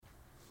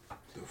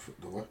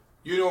The what?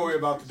 You know what we're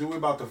about to do. We're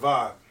about to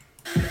vibe.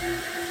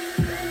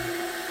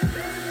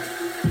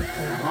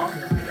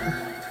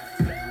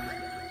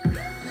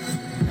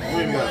 We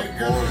ain't got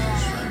balls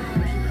and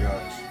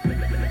shit.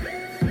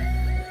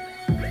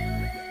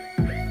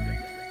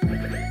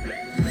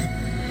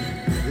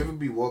 You ever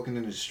be walking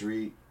in the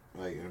street,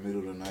 like in the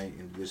middle of the night,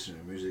 and listening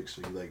to music,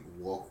 so you like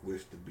walk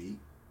with the beat?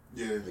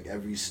 Yeah. Like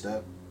every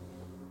step.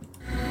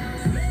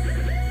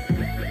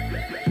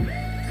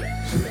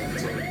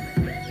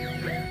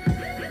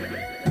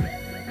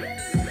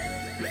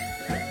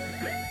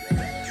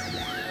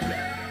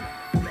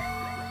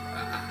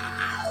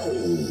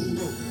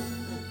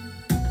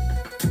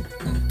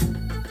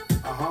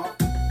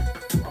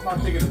 I'm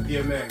not thinking of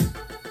DMX.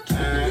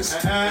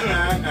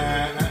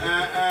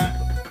 I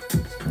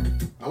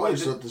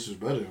always thought this was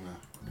better than that.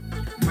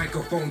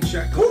 Microphone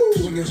checker,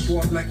 swinging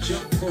short lecture,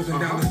 closing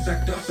down the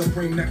sector,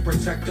 supreme neck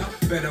protector.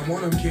 Better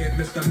want him, kid,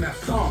 Mr. Meth.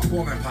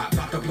 Falling pop,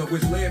 about to blow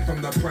his lid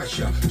from the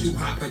pressure. Too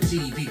hot for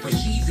TV, for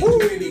cheesy.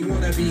 Really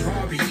wanna be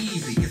Harvey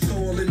Easy. It's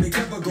all in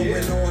together,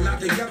 going all out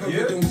together.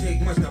 It don't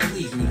take much to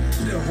please me.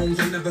 Still, homes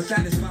are never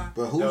satisfied.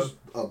 But who's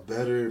a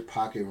better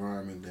pocket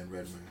rhymer than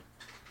Redman?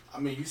 I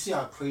mean, you see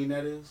how clean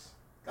that is?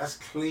 That's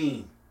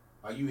clean.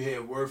 Like you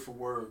hear word for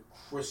word,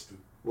 crystal.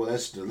 Well,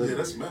 that's delivery. Yeah,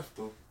 that's Meth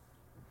though.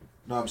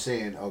 No, I'm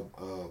saying a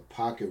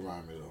pocket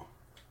rhymer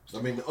though.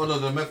 I mean, oh no,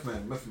 the Meth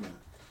Man.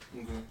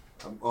 Okay.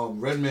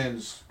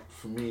 Redman's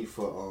for me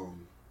for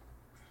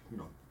you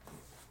know,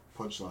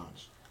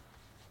 punchlines.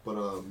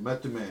 But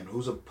Method Man,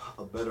 who's a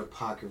better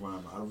pocket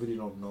rhymer? I really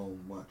don't know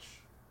much.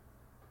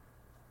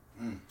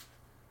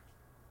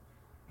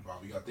 Bro,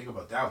 we gotta think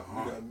about that one,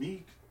 huh? You got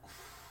Meek.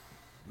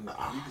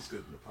 Nah, Meek is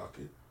good in the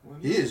pocket.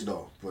 he is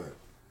though, but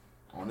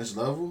on this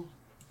level.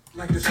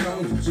 Like the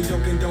stones, we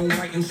don't condone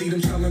writing, see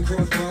them selling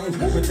crossbones.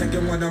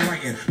 Protecting what I'm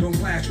writing, don't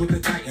clash with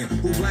the titan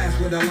who blast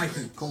with a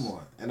license. Come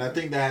on, and I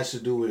think that has to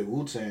do with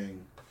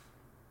Wu-Tang,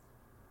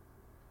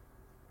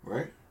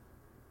 right?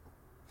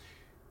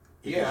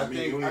 Yeah, I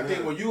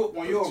think when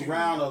you're team.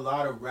 around a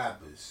lot of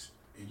rappers,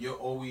 and you're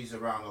always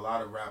around a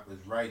lot of rappers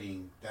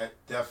writing, that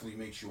definitely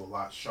makes you a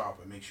lot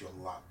sharper, makes you a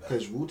lot better.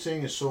 Because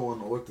Wu-Tang is so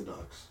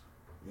unorthodox.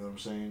 You know what I'm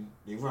saying?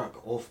 They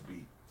rock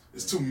offbeat.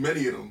 There's too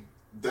many of them.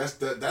 That's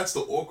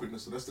the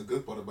awkwardness. So that's the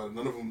good part about it.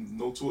 None of them,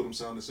 no two of them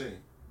sound the same.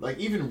 Like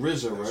even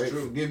RZA, That's right?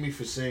 true. Forgive me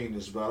for saying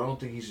this, but I don't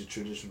think he's a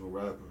traditional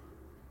rapper.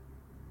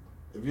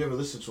 If you ever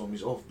listen to him,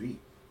 he's offbeat.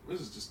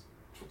 Riz is just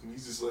fucking.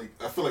 He's just like,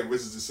 I feel like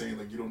Riz is just saying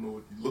like, you don't know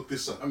what. Look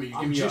this up. I mean, you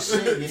I'm give me just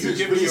your, saying, you he's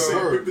give me really your,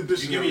 saying, the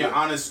you give me your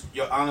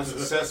honest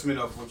assessment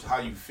of how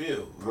you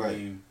feel. Right. I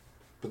mean,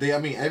 But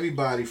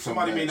everybody from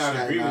Somebody may not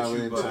Staten agree with you,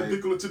 Island but- type-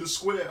 Perpendicular to the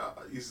square.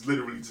 He's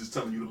literally just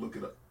telling you to look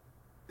it up,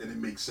 and it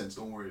makes sense.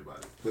 Don't worry about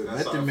it. But That's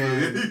Method how I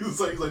Man- feel. he's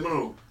like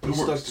no. he It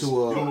stuck works. to Just- a-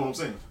 You don't know what I'm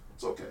saying?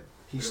 It's okay.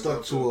 he That's stuck how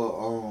I to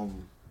feel.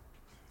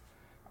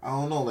 I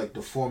don't know, like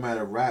the format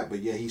of rap, but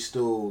yeah, he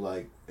still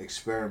like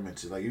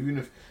experimented. Like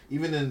even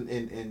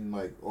in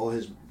like all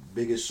his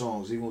biggest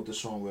songs, even with the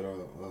song with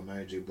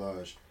Mary J.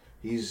 Blige,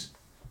 he's,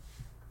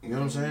 you know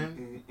what I'm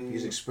saying?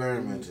 He's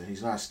experimenting.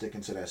 He's not sticking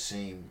to that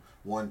same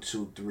 1,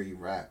 2, 3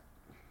 rap.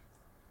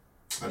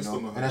 I You just know?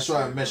 don't know how And that's to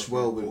why I say meshed it.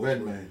 well with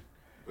Redman.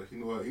 But he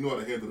know how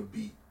to handle the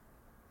beat.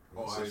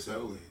 oh, Say it that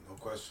absolutely, way. no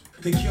question.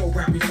 They kill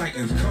rap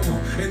recitants, come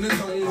on. In the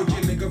zone with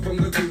your nigga from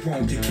the group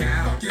home to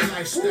cow. Your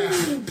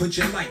lifestyle. Put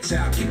your lights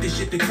out, get this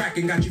shit to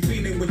crackin', got you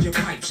feeling with your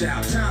pipes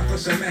out. Time for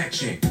some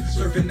action.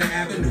 Surfing the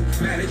avenue,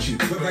 mad at you.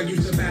 Where I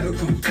used to battle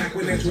to. Back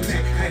when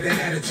Antoinette had that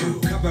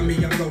attitude. Cover me,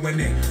 I'm going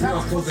in.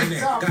 Raw for the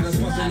neck. Got us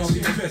bustin' off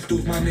these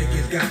pistols, my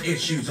niggas got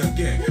issues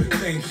again.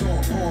 Same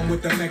song, armed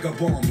with the mega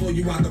bomb. Blow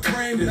you out the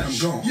frame, then I'm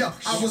gone. Yo,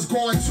 I was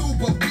going too,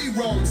 but we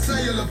wrong.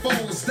 Cellular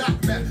phones, stock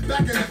back,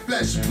 back in the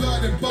flesh,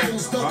 blood and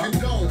bones, Dunkin'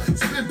 Dome,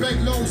 split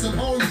bank loans and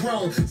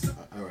homegrown.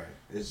 All right,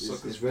 is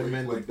Suckers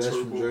Redman the like best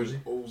from Turbo Jersey?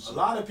 and A Ozone.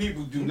 lot of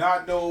people do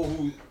not know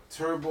who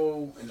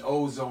Turbo and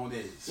Ozone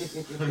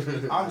is.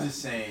 I'm just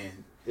saying,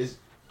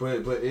 But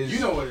is you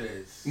know what it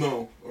is.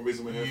 No, I'm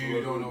raising my hand for You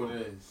Red don't know Bull. what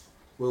it is.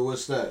 Well,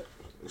 what's that?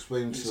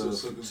 Explain He to said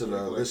suckers the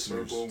like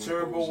listeners. Turbo and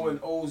Turbo Ozone. and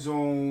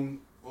Ozone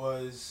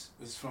was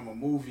from a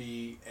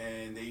movie,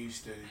 and they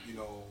used to,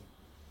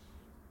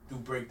 do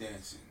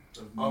breakdancing.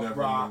 I've Up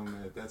never rock,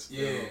 known that. That's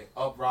yeah,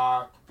 up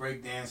rock,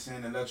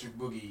 breakdancing, electric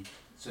boogie.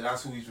 So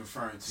that's who he's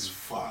referring It's to.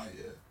 fire.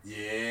 Yeah.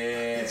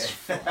 It's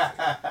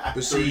fire.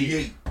 But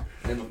see, 38.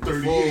 and 38.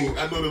 before,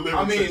 I know the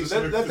lyrics. I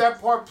mean, let that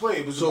part play.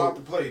 It was So- about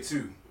to play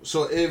too.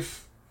 so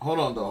if hold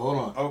on.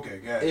 Okay,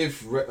 guys.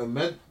 If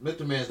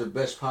Method Man's the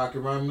best pocket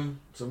rhymer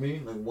to me,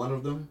 like one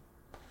of them,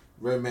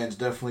 Redman's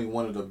definitely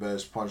one of the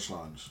best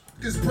punchlines.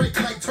 This break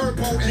like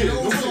turbo and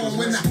ozone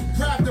when I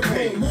grab the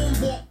Hey. boom,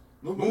 moonwalk.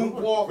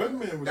 Moonwalk,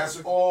 Redman was that's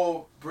just-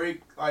 all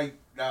break, like,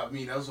 I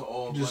mean, those are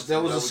all. Just- busted.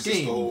 that was a just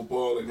scheme. the whole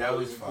ball. Like, That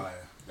was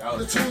fire. That The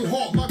was tune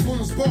hawk, my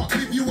goons bark,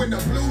 leave you in the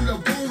blue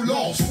lagoon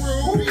lost.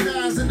 True,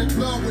 B9's in the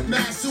club with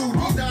Masood,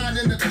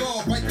 D9 in the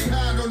club, right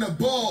behind on the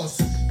bars.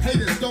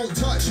 Haters don't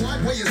touch, my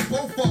way is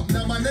both up.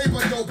 Now my neighbor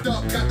doped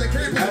up, got the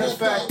cable Matter of hooked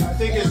fact, up. I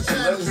think All it's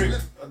channels electric.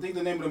 lit. I think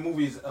the name of the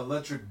movie is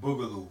Electric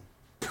Boogaloo.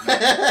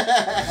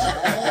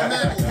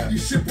 You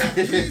ship off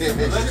keys.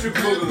 Electric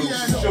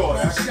Boogaloo, for sure.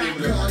 That's the name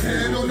of the-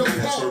 Hand on the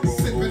pump,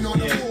 sipping on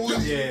the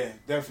boys. Yeah,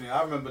 definitely.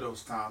 I remember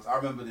those times. I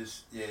remember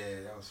this. Yeah,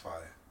 that was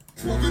fire.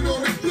 Smoking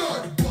on the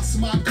blood, bust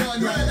my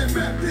gun, riding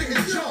back,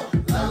 didn't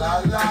jump. La la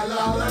la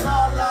la la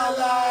la la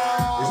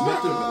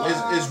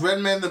la. Is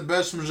Redman the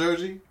best from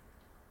Jersey?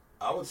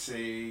 I would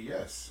say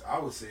yes. I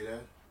would say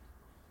that.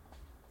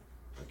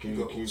 Can you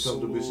comfortably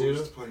Solos, say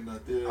it's that? probably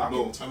not there. I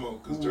No, can- time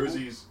out, because who-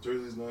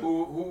 Jersey's not.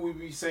 Who would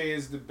we say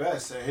is the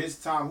best at his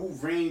time? Who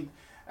reigned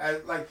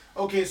at like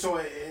okay? So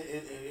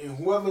in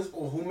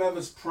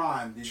whomever's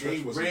prime, did Church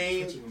they wasn't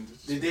reign? catching them.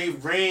 Did they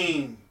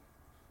reign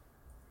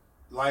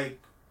like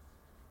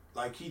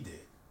he did?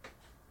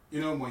 You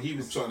know when he I'm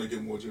was. trying to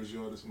get more Jersey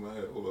artists in my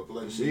head. Hold up,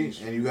 like See,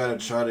 and you gotta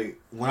try to.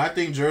 When I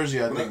think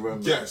Jersey, I think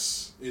Redman.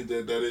 yes, that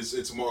is.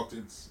 It's marked.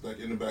 It's like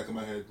in the back of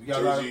my head. We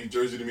got a lot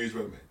Jersey to me is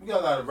Redman. We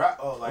got a lot of rap.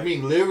 Oh, like I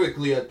mean,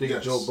 lyrically, I think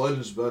Yes. Joe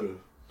Budden's better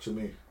to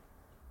me.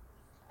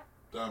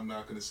 I'm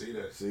not gonna say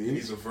that. See?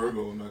 He's a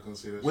Virgo. I'm not gonna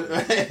say that. Wait,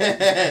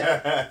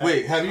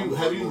 wait, have I'm you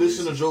Virgo,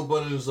 listened to Joe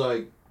Budden's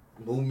like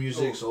moon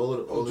music? All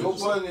of Joe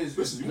Budden is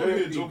Listen, you want to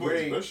hear lyrically Joe Budden's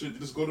great, best shit? You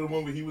just go to the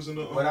one where he was in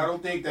the. but I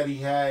don't think that he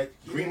had.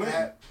 He Green didn't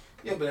Lantern. have-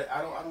 Yeah, but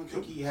I don't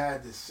think he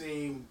had the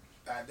same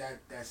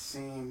that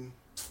same.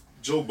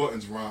 Joe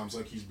Budden's rhymes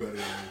like he's better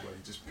than anybody.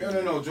 Just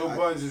No. Joe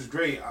Budden's is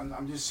great.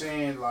 I'm just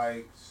saying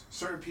like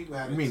certain people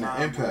had. You a mean the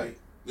time impact?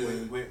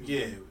 Where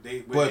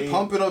But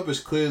Pump It Up is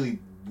clearly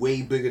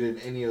way bigger than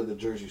any other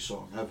Jersey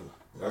song ever.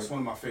 That's right? one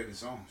of my favorite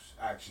songs,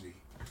 actually.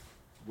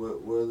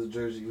 What other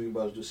Jersey? We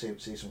about to just say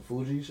some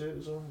Fuji shit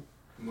or something?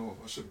 No,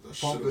 I should Pump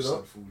have It said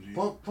Up. Fuji.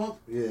 Pump.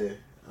 Yeah,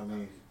 I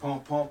mean,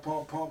 Pump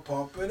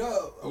it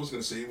up. I was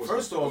gonna say he was.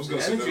 First I off, was the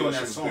gonna say energy on shit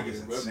that was song bigger is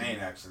than Redman. insane,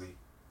 actually.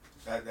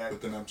 That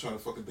But then I'm trying to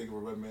fucking think of a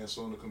Redman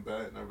song to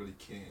combat, and I really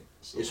can't.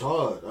 So, it's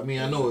hard. I mean,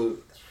 I know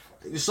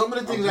some of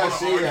the things I'm I gonna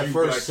say argue, at but I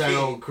first can't. sound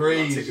I'll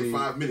crazy. take it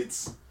 5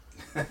 minutes.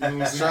 You know what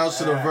I'm saying? Shout out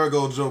to the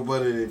Virgo Joe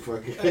Budden and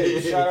fucking. Hey,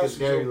 shout out to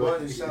Gary Joe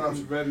Budden. Lake. Shout out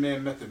to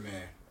Redman Method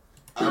Man.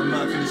 I'm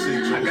not gonna say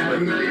Joe's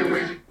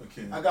better. I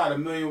can't. I got a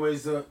million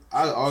ways to.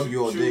 I argue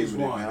all day Choose with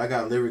it, one. man. I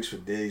got lyrics for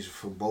days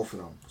for both of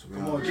them. To be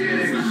Come on, honest.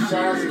 Jay-Z. Shout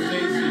out to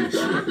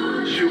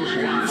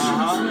Jay-Z.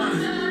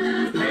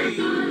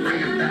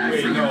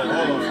 Wait, no,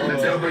 hold on.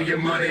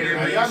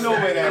 Now, y'all know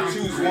where that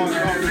choose one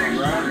comes from,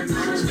 right?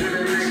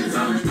 Yeah.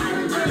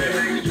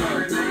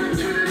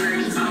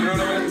 You don't know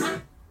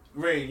that?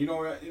 Ray, you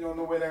don't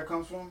know where that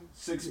comes from?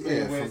 6 Yeah,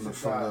 million ways to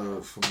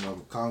die. from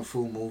the Kung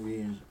Fu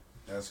movie, and,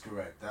 That's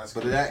correct. That's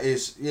but correct. that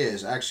is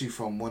it's actually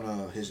from one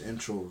of his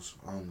intros,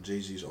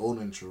 Jay-Z's old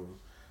intro,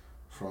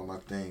 from I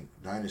think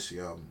Dynasty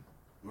album.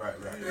 Right.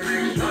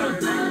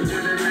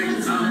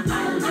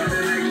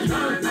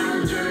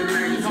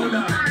 Hold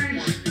up.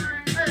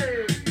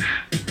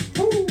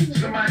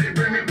 Somebody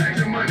bring me back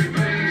the money,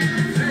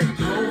 please.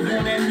 Hold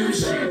on that new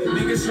shit.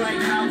 Niggas like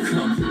how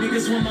come?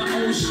 Niggas want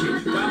my old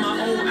shit. Buy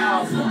my old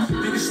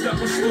album. Niggas stuck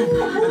on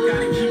stupid. I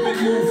gotta keep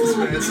it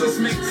moving. Niggas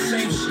make the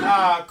same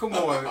shit. Come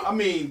on. I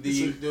mean,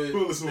 the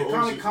Listen to old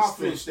kind of shit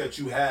confidence that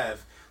you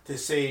have to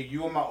say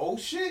you want my old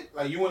shit,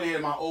 like you want to hear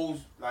my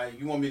old, like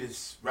you want me to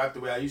rap the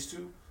way I used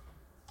to.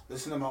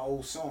 Listen to my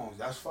old songs.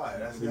 That's fire.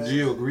 That's Do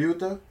you agree with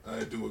that? I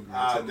do agree.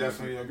 I totally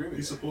definitely agree with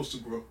He's that. supposed to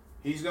grow.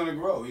 He's gonna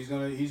grow. He's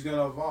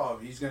gonna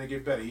evolve. He's gonna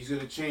get better. He's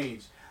gonna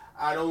change.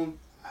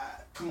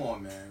 Come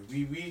on, man.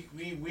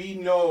 We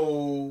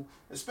know,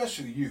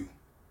 especially you,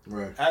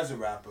 Right. as a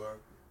rapper.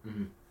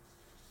 Mhm.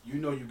 You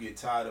know you get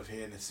tired of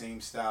hearing the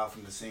same style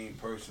from the same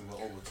person for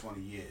over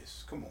 20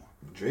 years. Come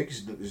on. Drake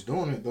is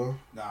doing it though.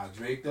 Nah,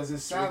 Drake doesn't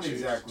sound Drake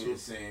exactly too. the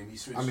same. He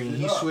switches I mean, it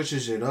he up.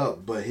 switches it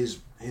up, but his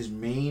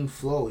main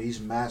flow, he's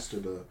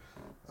mastered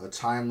a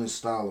timeless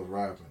style of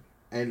rapping.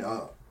 And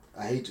I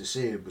hate to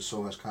say it, but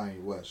so has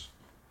Kanye West.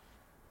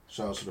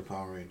 Shout out to the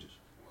Power Rangers.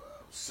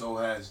 So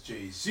has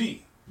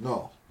Jay-Z.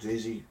 No,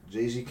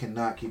 Jay-Z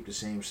cannot keep the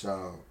same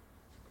style.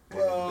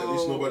 Well, At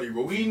least nobody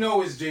wrote we for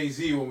know it's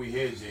Jay-Z when we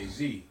hear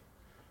Jay-Z.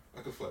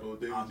 I could fight all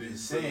day I'm with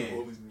just Jay-Z. saying.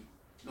 All these-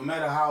 No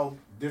matter how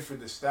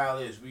different the style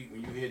is, when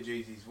you hear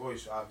Jay-Z's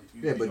voice, obviously.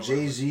 Yeah, but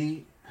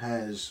Jay-Z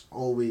has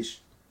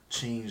always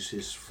changed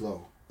his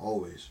flow.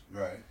 Always.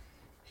 Right.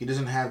 He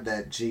doesn't have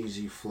that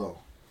Jay-Z flow.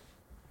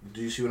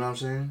 Do you see what I'm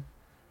saying?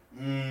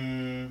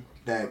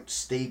 That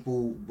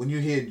staple. When you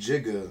hear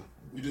Jigga,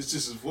 It's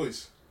just his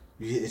voice.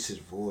 it's his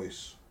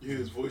voice. You hear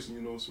his voice and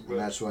you know it's a And rap.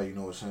 that's why you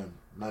know it's him,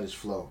 not his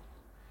flow.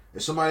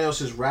 If somebody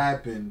else is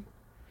rapping,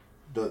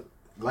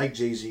 like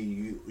Jay-Z,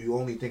 you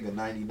only think of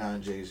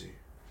 99 Jay-Z.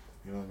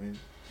 You know what I mean?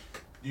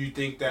 Do you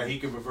think that he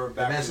could revert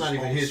back And that's to not his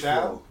even old his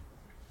style? flow.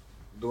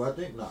 Do I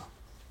think? Nah.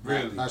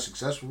 Really? Not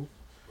successful.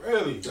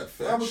 Really? That Why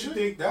fat would shit? you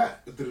think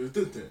that?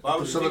 Why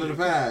would you Something in think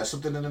the past,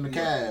 something in the That's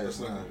cast,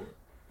 not gonna work.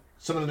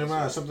 something in the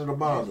mind, something in the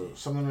bottle,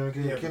 something in the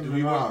Yeah, but Kendrick do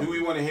we Lamar.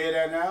 want to hear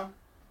that now?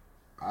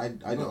 I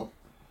No. don't.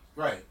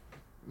 Right.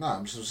 Nah,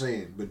 I'm just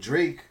saying. But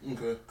Drake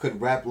Okay.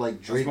 could rap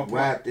like Drake my point.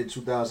 rapped in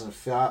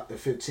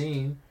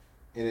 2015,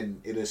 and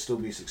then it'll still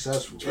be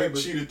successful. Drake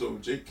cheated though.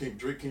 Drake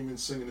came in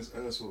singing his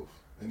ass off,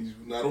 and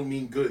I don't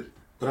mean good.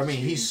 But I mean,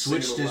 he He's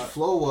singing switched a his lot.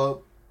 flow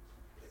up.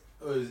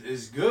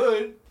 It's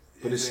good.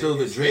 But it's still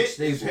the Drake hit,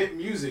 It's staple. hit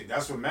music.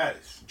 That's what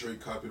matters. Drake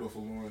copied off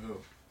of Lauryn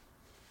Hill.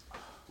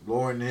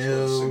 Lauryn Singing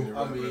Hill, it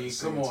I right at mean, the come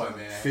same on, time.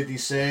 man. 50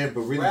 Cent,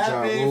 but really Ja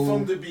Rapping from Rule.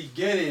 the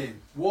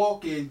beginning,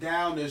 walking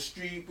down the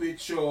street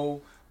with your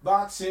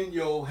box in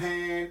your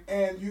hand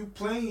and you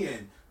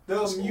playing the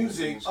That's old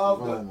music school.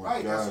 of the Oh my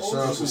right. God! That's Shout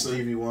old out to school.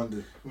 Stevie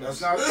Wonder.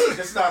 That's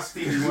not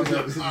Stevie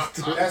Wonder.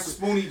 That's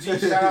Spoonie G.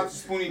 Shout out to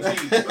Spoonie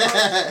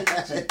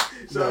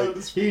G. Shout out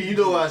to He, you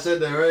know why I said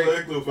that,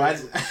 right? Black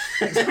I-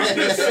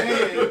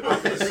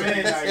 I'm just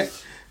saying, like,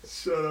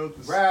 Shout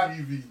out to Rap.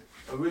 Stevie.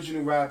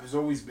 original rap has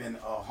always been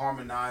a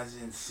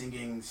harmonizing,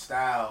 singing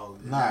style.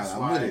 And Nah, that's I'm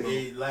why with it.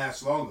 it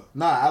lasts longer.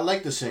 Nah, I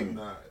like the singing.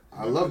 Nah,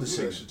 I love the do that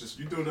singing. shit. Just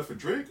you doing that for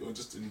Drake or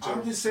just in general?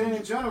 I'm just saying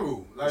in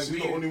general. Like He's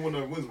the only one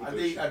that wins with I that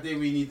think shit. I think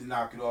we need to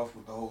knock it off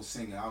with the whole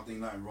singing. I don't think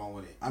nothing wrong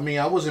with it. I mean,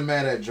 I wasn't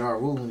mad at Ja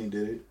Rule when he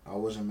did it. I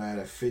wasn't mad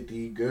at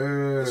 50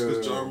 Girl. That's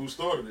because Ja Rule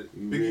started it.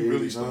 You Biggie really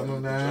really started know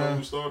it. now? Ja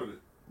Rule started it.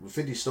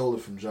 50 stole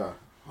it from Ja.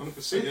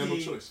 100%. He had no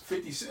choice.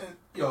 50 Cent,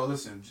 yo,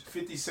 listen,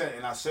 50 Cent,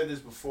 and I said this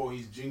before,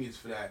 he's genius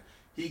for that.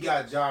 He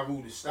got Ja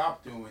Rule to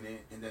stop doing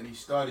it, and then he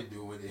started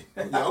doing it.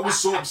 Yeah, I was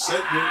so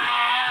upset, yo.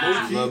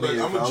 Low key, Love me like,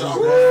 if I'm a I Ja was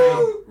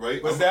Rule fan,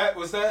 right?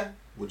 What's that?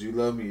 Would you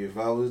love me if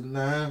I was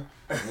now?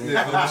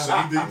 Yeah, I'm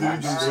saying, he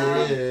did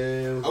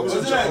so. I was a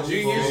Wasn't Ja that Rule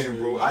genius? fan,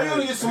 bro. How you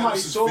gonna get somebody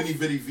so- Vinny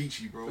Vinny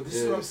Vici, bro. But this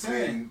is what I'm Yeah.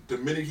 saying. And the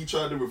minute he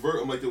tried to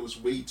revert, I'm like, it was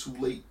way too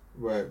late.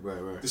 Right.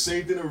 The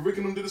same thing that Rick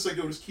and them did. It's like,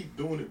 yo, just keep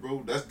doing it,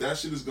 bro. That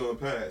shit is gonna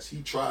pass.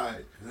 He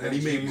tried, and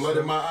he made genius, Blood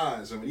in though? My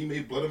Eyes. I mean, he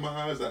made Blood in My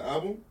Eyes, that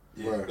album.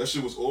 Yeah. Right. That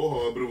shit was all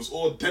hard, but it was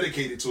all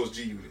dedicated towards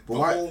G Unit. But The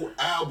why- whole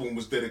album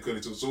was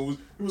dedicated to it, so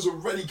he was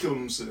already killing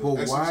himself. But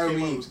Essence why are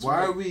came out, it we was too why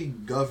are late. we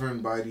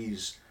governed by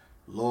these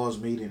laws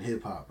made in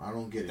hip hop? I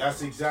don't get it.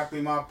 That's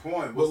exactly my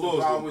point. What's the laws,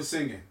 problem though? with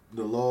singing?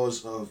 the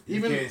laws of You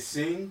even can't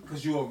sing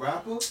because you're a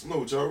rapper?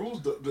 No, Ja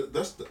Rule's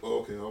that's the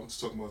okay. I'm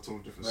just talking about a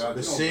totally different Well, side.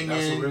 the No, but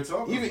that's singing. what we're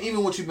talking Even about.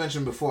 even what you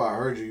mentioned before, I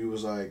heard you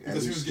was like at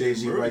Because he least was Jay getting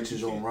Z murdered, writes you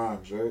his own can't-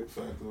 rhymes, right?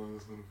 Fact,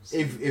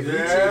 If if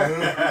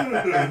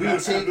Yeah. we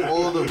take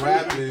all the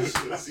rappers,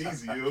 That's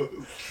easy, yo.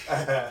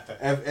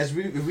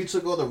 if we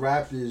took all the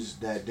rappers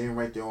that didn't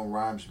write their own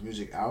rhymes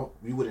music out,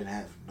 we wouldn't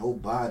have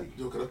nobody.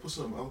 Yo, can I put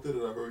something out there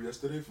that I heard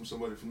yesterday from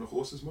somebody from the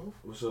horse's mouth?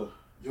 What's up?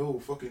 Yo,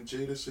 fucking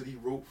Jada said he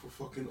wrote for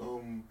fucking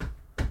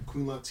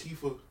Queen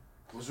Latifah.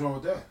 What's wrong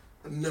with that?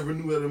 I never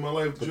knew that in my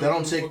life. But Yo, that don't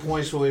what the take fuck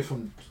points is away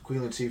from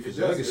Queen Latifah's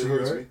It does. legacy, It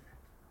hurts right? me.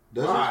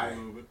 Does Why? A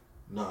little bit.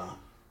 it? Nah.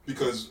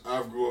 Because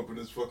I grew up in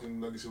this fucking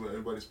legacy where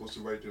everybody's supposed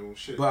to write their own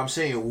shit. But I'm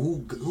saying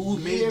who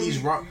made Yeah, these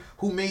we-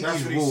 who made That's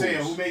these what rules? he's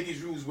saying. Who made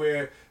these rules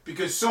where,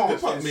 because songs.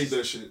 Hip hop made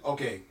that shit.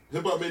 Okay.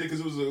 Hip hop made it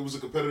because it was a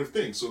competitive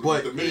thing. So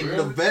But the minute, in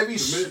the very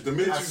the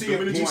minute, I you, see the your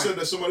minute you point. said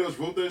that somebody else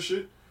wrote that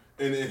shit,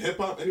 and in hip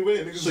hop anyway,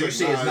 and niggas So you like,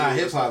 say it's not yo,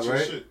 hip that's hop, your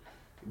right? shit.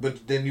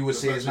 But then you would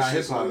say That's it's your not shit,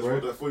 hip hop, somebody else right?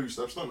 wrote that for you,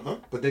 stop stunning, huh?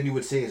 But then you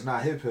would say it's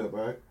not hip hop,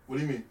 right? What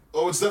do you mean?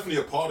 Oh, it's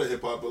definitely a part of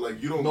hip hop, but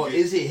like you don't. No, get,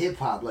 is it hip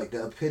hop? Like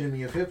the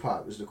epitome of hip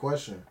hop is the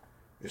question.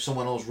 If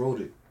someone else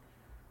wrote it,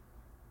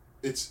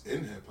 It's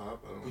in hip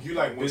hop. I don't. You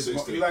like I wouldn't say Biz-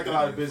 it's the you like a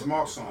lot of epitome Biz fucking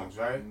Mark hip hop, songs, you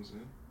know right? what I'm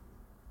saying?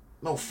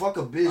 no fuck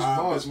a Biz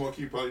Markie. Biz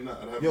Markie probably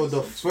not. I'd have Yo, to the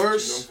listen to it, too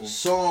first young for him.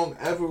 song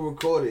ever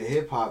recorded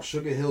hip hop,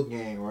 Sugar Hill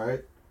Gang,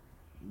 right?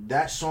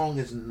 That song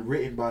is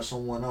written by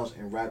someone else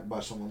and rapped by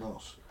someone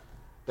else.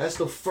 That's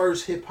the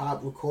first hip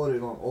hop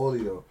recorded on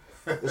audio.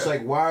 It's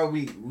like, why are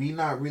we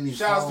not really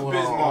Shouts to following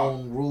Biz our Markie.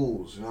 own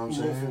rules? You know what I'm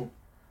Who wrote saying?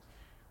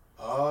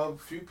 A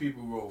few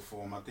people wrote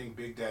for him. I think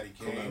Big Daddy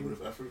Kane.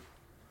 Collaborative effort.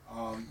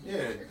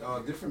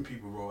 Different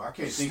people wrote. I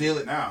can't think Steal of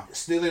it it now.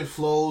 Stealing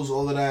flows,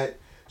 all of that.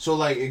 So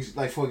like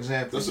for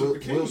example, That's what it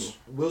became,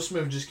 Will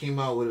Smith just came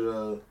out with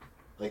a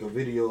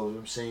video of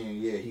him saying,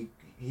 yeah,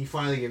 he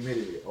finally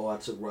admitted it. Oh, I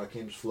took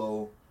Rakim's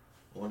flow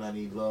on "I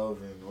Need Love"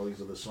 and all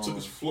these other songs. Took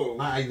his flow.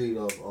 Not "I Need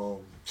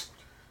Love."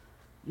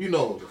 You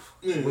know,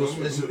 Yeah, Will I'm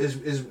Smith,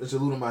 with it. it's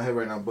eluding my head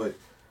right now, but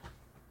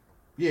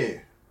yeah,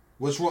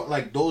 what's wrong?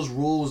 Like those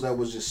rules that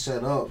was just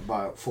set up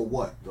for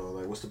what though?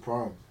 Like, what's the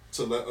problem?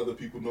 To let other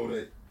people know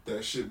that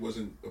that shit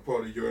wasn't a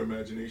part of your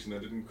imagination.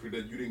 That you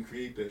didn't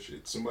create that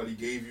shit. Somebody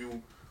gave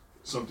you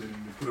something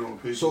and you put it on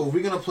paper. So if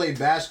we're gonna play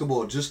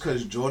basketball just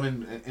because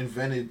Jordan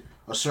invented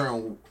a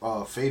certain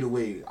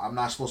fadeaway, I'm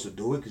not supposed to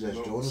do it because that's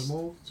No, Jordan's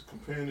it's- move.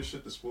 Comparing this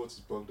shit to sports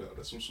is bugged out.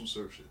 That's some Sue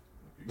Surf shit.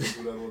 You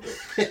can do that all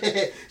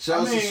day.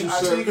 Shout out I mean, to Sue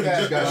I Surf, think that-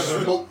 just got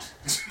smoked.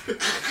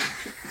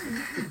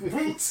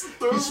 Boots,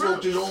 He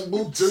smoked his own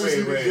boots.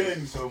 Jersey Wait.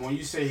 again. So when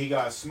you say he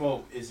got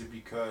smoked, is it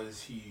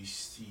because he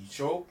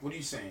choked? What are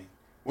you saying?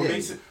 What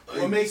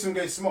Yeah. makes him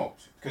get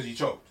smoked? Because he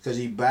choked. Because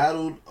he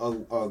battled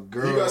a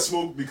girl. He got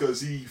smoked because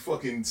he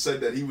fucking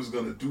said that he was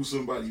gonna do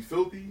somebody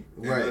filthy,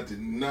 and Right. that did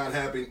not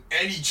happen,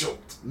 and he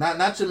choked.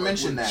 Not to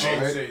mention that,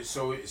 Oh, right?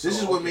 so This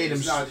is what made him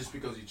It's not just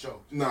because he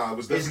choked. Nah, it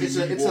was It's-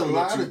 definitely it's a me walking up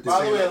lot to- of By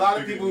the things. way, a lot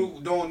of Bigger people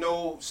than- don't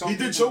know. He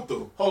did choke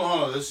though. Hold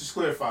on. Let's just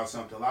clarify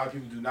something. A lot of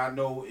people do not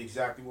know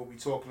exactly what we're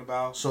talking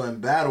about. So in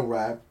battle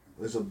rap,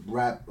 there's a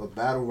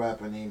battle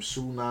rapper named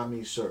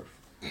Tsunami Surf.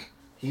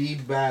 He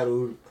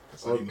battled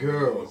a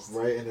girl,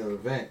 right, in an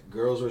event,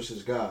 girls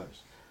versus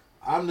guys.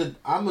 I'm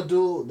a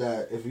dude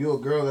that if you're a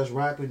girl that's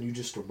rapping, you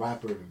just a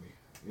rapper to me.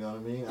 You know what I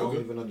mean? I don't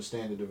even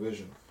understand the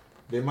division.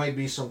 There might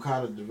be some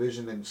kind of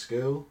division in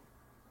skill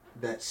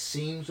that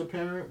seems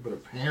apparent, but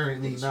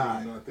apparently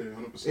not. Really not there,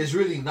 100%. It's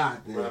really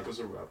not there. Rappers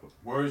are rapper.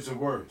 Words are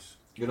words.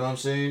 You know what I'm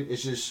saying?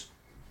 It's just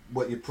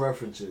what your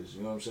preference is.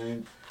 You know what I'm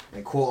saying?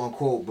 And quote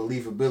unquote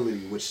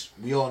believability, which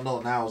we all know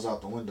now is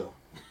out the window.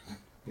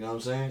 You know what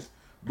I'm saying?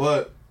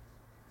 But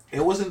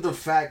it wasn't the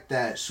fact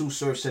that Sue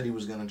Surf said he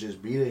was gonna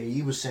just beat her.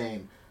 He was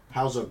saying,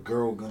 "How's a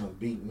girl gonna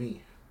beat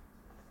me?"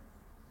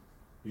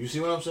 You see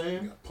what I'm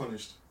saying? He got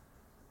punished.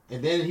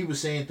 And then he was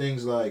saying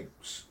things like,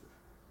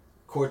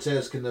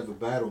 "Cortez can never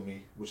battle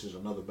me," which is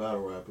another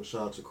battle rapper.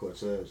 Shout out to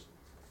Cortez.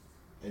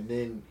 And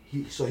then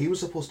he was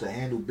supposed to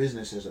handle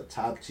business as a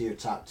top tier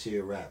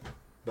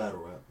battle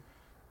rap.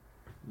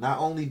 Not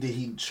only did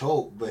he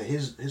choke, but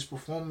his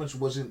performance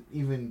wasn't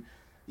even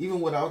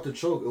without the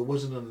choke, it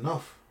wasn't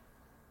enough.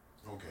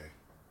 Okay.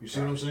 You see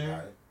what I'm saying?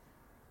 Got it.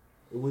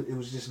 It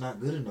was just not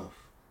good enough.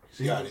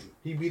 See, Got it.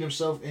 He beat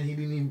himself and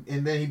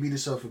then he beat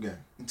himself again.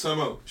 Time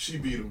out. She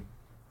beat him.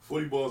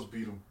 40 Bars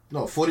beat him.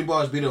 No, 40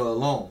 Bars beat her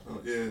alone.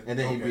 Yeah. And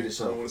then he beat I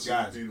himself. don't want to see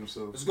Got him beat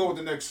himself. Let's go with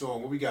the next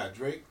song. What we got,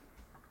 Drake?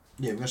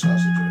 Yeah, we're gonna shout out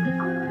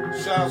to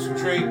Drake. Shout out to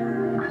Drake.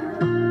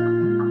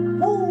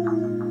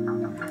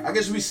 I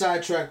guess we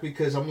sidetracked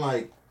because I'm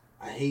like,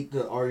 I hate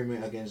the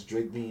argument against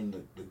Drake being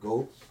the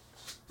GOAT.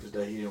 Is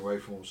that he didn't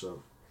write for himself.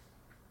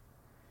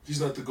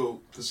 He's not the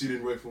GOAT because he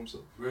didn't write for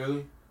himself.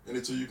 Really? And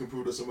until you can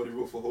prove that somebody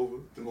wrote for Hova,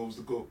 then Hova's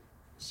the GOAT.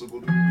 So go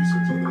do the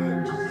research on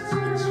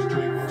that. It's just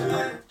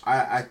Drake.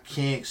 I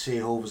can't say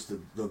Hova's the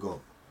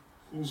GOAT.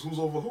 Who's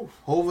over Hova?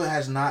 Hova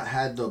has not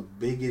had the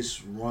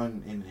biggest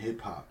run in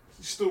hip hop.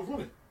 He's still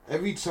running.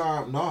 Every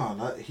time,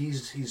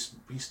 he's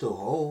still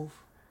Hov.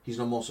 He's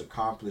the most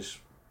accomplished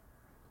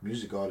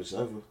music artist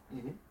ever.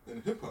 Mm-hmm.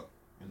 In hip hop.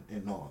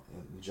 In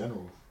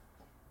general.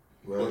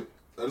 Right?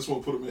 But I just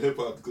want to put him in hip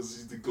hop because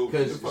he's the GOAT.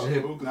 Because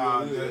hip hop.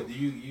 Nah, yeah.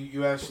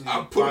 you actually.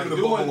 I put him in the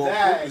doing bubble on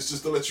that. purpose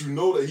just to let you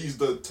know that he's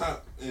the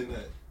top in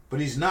that. But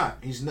he's not.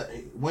 He's not.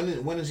 When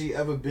has he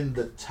ever been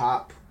the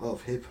top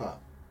of hip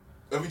hop?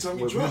 Every time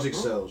he Where drops,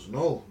 music sells?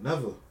 No,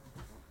 never.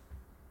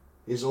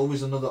 There's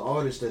always another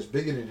artist that's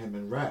bigger than him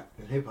in rap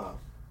and hip hop.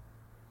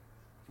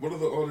 What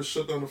other artists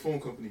shut down the phone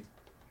company?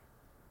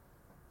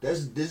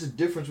 There's a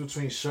difference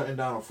between shutting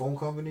down a phone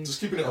company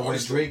Just keeping it and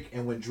honest.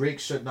 when Drake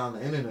shut down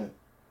the internet.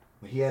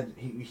 When he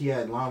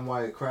had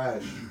LimeWire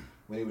crash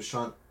when he was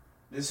trying.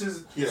 This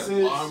is.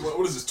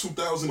 What is this?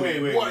 2000?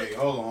 Wait.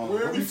 Hold on. Where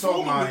What are we we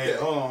talking about with here?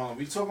 that? Hold on.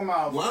 We talking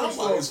about.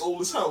 LimeWire is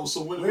old as hell.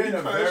 So when we're he in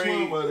a crashed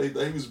very-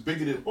 LimeWire, he was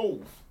bigger than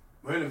Hov.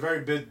 We're in a very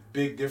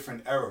big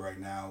different era right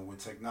now with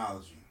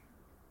technology.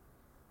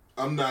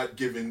 I'll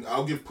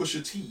give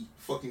Pusha T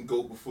fucking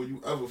GOAT before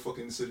you ever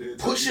fucking sit here.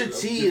 Pusha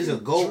T is a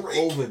GOAT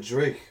over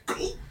Drake.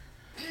 GOAT?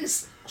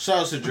 Yes. Shout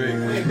out to Drake.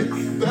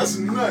 That's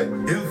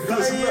nut.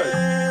 That's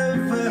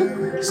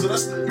nut. So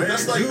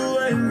that's like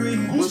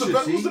who's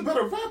Pusha the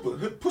better rapper?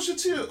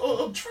 Pusha T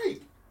or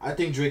Drake? I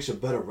think Drake's a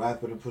better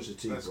rapper than Pusha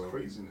T, That's bro.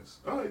 craziness.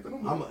 All right, then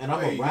I'm a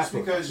Wait, just rapper.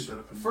 because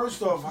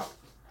first off,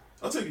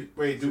 I'll take it.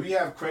 wait, do we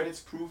have credits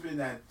proving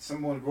that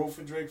someone wrote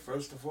for Drake?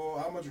 First of all,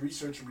 how much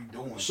research are we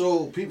doing?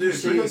 So people Yeah,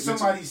 say Because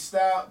somebody's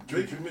style.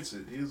 Drake admits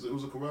it. It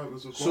was a collab.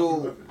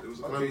 So- It was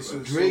a Okay, collaborative so-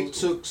 effort. Drake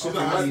so- took I'm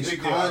not- somebody's big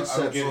deal. I don't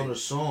concepts get on it. the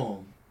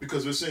song.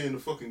 Because we're saying the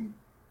fucking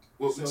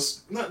well, So-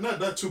 it's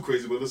not too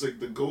crazy, but it's like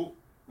the GOAT.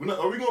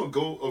 Are we gonna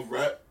go of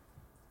rap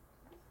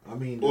I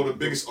mean, or the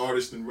biggest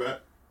artist in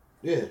rap?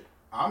 Yeah.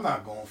 I'm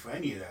not going for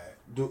any of that.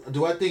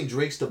 Do I think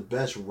Drake's the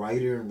best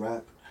writer in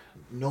rap?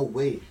 No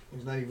way.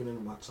 He's not even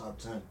in my top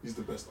 10. He's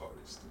the best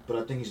artist. But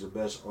I think he's the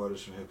best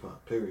artist in hip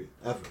hop. Period.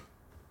 Ever.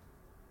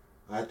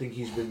 I think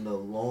he's been the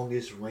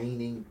longest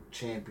reigning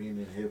champion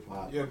in hip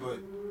hop. Yeah, but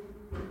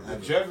ever.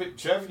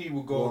 longevity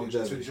will go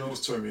Longevity. to You Joe.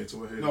 just turned me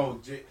into a hater. No,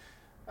 You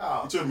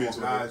turned me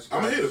into a hater.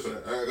 I'm a hater for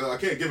that. I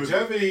can't give it.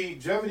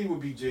 Longevity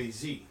would be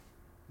Jay-Z.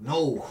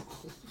 No.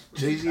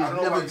 Jay-Z I has don't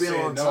know never why you been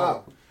said on no.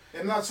 top.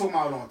 I'm not talking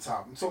about on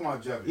top. I'm talking about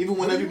longevity. Even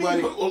when What do you mean?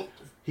 everybody... Well,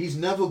 He's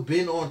never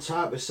been on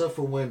top except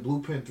for when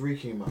Blueprint 3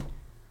 came out.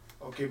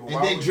 Okay, but And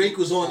why then would Drake you-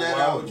 was on but that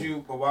why album. Would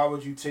you? But why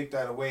would you take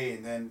that away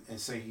and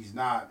say he's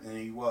not and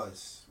he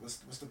was? What's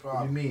the What do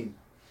problem? you mean?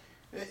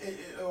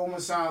 It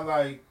almost sounds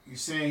like you're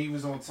saying he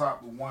was on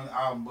top with one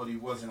album, but he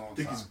wasn't on I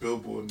think top. he's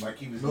Billboard. Like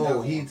he was never No,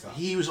 on top.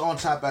 he was on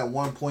top at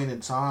one point in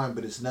time,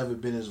 but it's never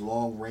been as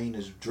long reign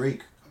as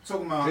Drake. I'm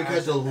talking about Drake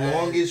has the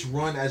longest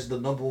run as the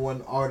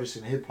 #1 artist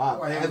in hip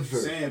hop I hear what ever.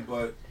 you're saying,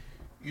 but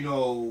you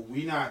know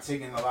we not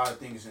taking a lot of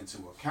things into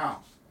account.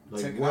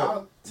 Like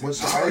what? What's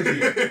the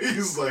Technology. argument?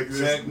 He's like,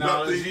 there's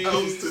Technology. nothing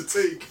else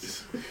to take.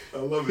 I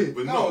love it,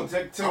 but No, no.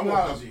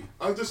 technology.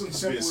 I'm just being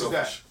Simple as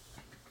selfish.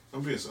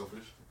 I'm being selfish.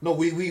 No,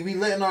 we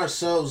letting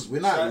ourselves.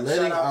 We're not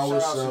letting shout out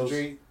ourselves.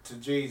 to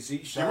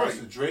Jay-Z. Shout You're out right.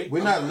 to Drake.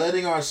 We're not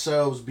letting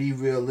ourselves be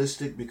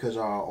realistic because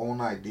of our own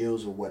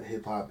ideals of what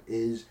hip hop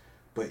is,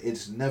 but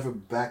it's never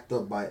backed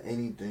up by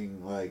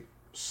anything like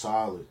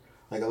solid.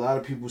 Like a lot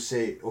of people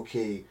say,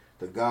 okay,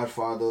 the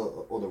godfather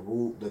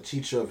or the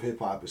teacher of hip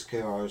hop is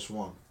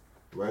KRS-One,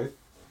 right?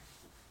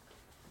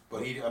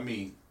 But I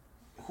mean,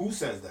 who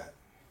says that?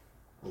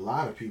 A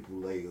lot of people,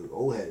 like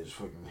old heads,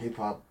 fucking hip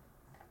hop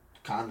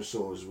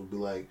connoisseurs, would be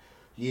like,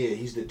 yeah,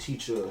 he's the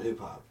teacher of hip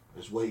hop.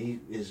 That's what he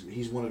is.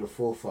 He's one of the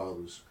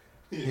forefathers.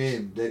 Yes.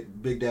 Him,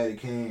 that Big Daddy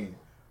Kane.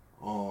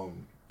 But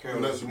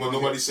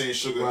nobody's saying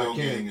Sugar Hill Rakim,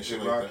 Gang and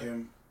shit like that.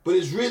 Rakim. But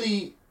it's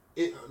really,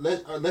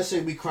 let's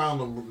say we crown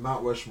them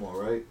Mount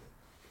Rushmore, right?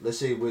 Let's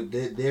say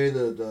they're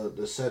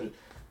the set.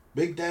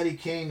 Big Daddy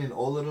Kane and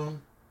all of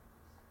them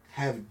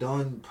have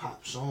done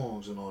pop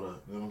songs and all that.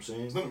 You know what I'm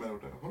saying? It's not a matter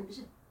of that.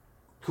 100%.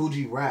 Cool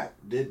G Rap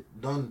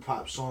done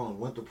pop songs,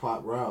 went the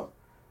pop route.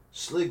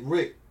 Slick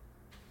Rick,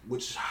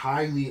 which is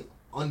highly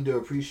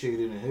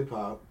underappreciated in hip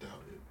hop. Doubt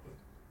it,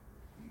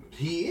 but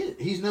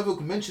He's never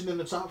mentioned in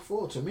the top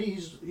 4. To me,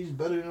 he's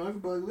better than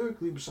everybody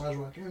lyrically besides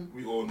Rakim.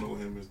 we all know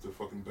him as the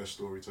fucking best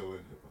storyteller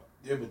in hip hop.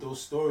 Yeah, but those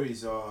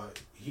stories are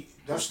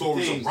Those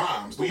stories are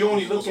rhymes. We Those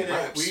only those looking are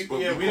at raps, we but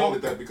we call call it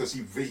it that because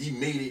he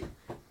made it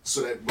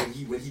so that when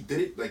he did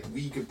it, like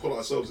we can put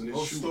ourselves in his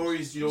those shoes.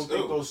 stories. You don't Still,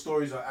 think those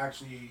stories are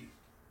actually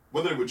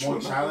whether they were true more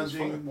or not,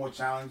 challenging? More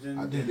challenging.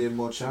 I think than they're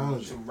more to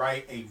challenging.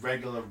 write a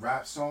regular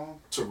rap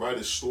song. to write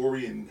a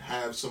story and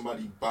have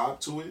somebody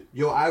bop to it.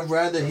 Yo, I'd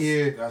rather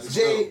hear that's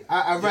Jay. dope.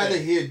 I'd rather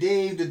Yeah. hear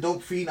Dave the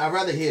Dope Fiend. I'd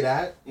rather hear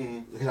that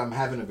Mm-hmm. because I'm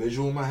having a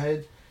visual in my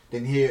head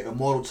than hear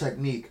Immortal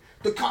Technique.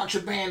 The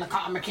contraband, the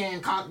cotton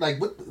McCann, like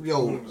what?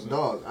 Yo, 100%.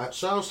 dog.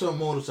 Shout out to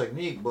Immortal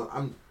Technique, but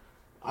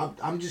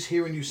I'm just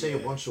hearing you say a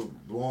bunch of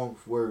long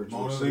words.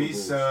 or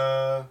syllables.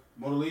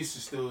 Mona Lisa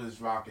still is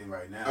rocking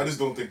right now. I just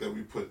don't think that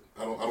we put.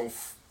 I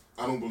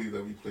don't believe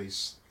that we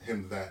place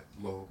him that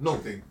low. No, I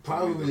think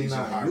probably he's in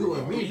not. high You regard.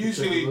 and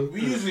me.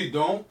 we usually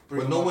don't. Bring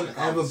But him no up one in the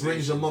ever brings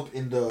conversation. them up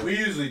in the We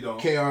usually don't.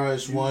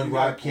 KRS-One, You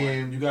got a point.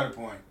 Rakim, You got a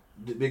point.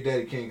 the Big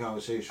Daddy King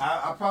conversation.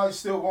 I probably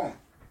still won't.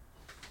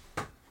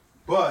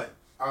 But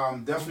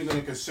I'm definitely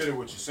gonna consider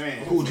what you're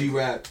saying. Cool G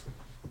Rap.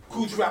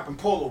 Cool G Rap and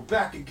Polo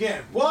back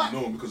again. What? You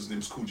know him because his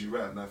name's Cool G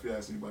Rap. Now, if you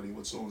ask anybody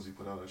what songs he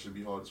put out, that should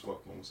be hard as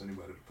fuck for almost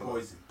anybody to put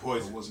out.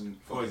 Poison. It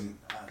wasn't Poison.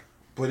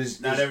 But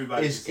it's Not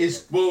everybody Is can is,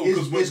 say Well,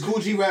 'cause when- is Cool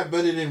G Rap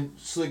better than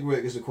Slick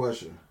Rick? Is the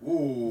question.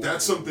 Ooh.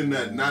 That's something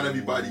that not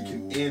everybody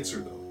can answer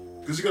though.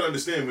 Because you gotta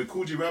understand, when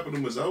Cool G Rapping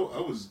them was out,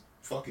 I was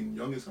fucking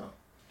young as hell.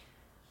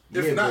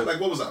 If Yeah, not, but-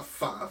 like what was I,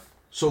 5?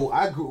 So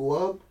I grew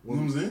up You know what I'm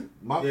when saying?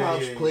 my Yeah,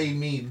 pops yeah, yeah. played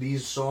me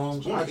these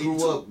songs. Well, I grew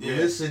 82. up Yeah.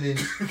 listening.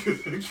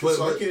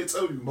 So I can't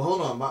tell you. But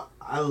hold on,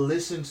 I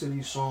listened to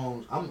these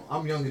songs.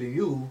 I'm younger than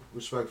you,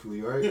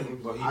 respectfully, right? Yeah.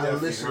 But he I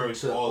definitely listened heard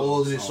to all all of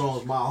of the these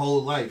songs my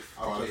whole life.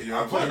 Okay, I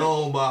I I played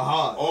know them by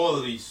heart. all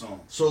of these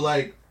songs. So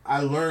like I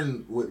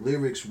learned what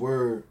lyrics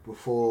were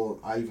before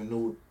I even knew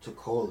what to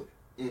call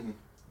it. Mhm.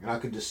 And I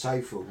could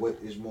decipher what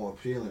is more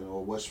appealing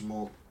or what's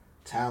more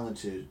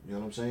talented. You know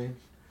what I'm saying?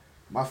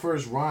 My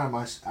first rhyme,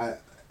 I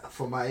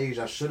for my age,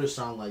 I should have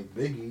sounded like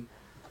Biggie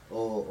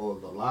or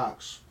the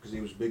Lox because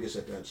he was biggest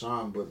at that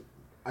time. But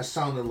I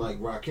sounded like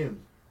Rakim.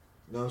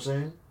 You know what I'm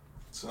saying?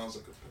 Sounds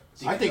like a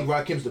pass. I think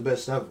Rakim's the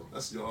best ever.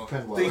 That's y'all.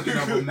 Pen-wise. Thinking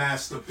of a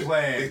master They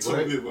plan.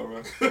 told me about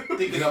Rock.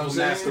 Thinking of a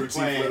master 13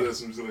 plan. letters,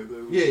 something like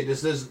that. Yeah,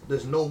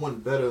 there's no one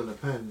better than the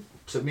pen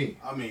to me.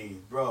 I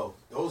mean, bro,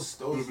 those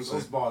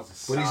 100%. bars are But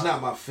solid. he's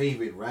not my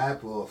favorite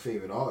rapper or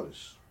favorite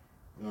artist.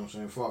 You know what I'm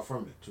saying? Far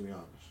from it, to be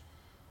honest.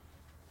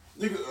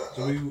 Nigga,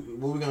 So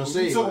what we gonna You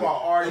say? talking like-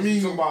 about I artists, you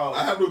mean, talking about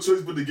I have no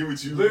choice but to give it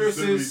to you. He's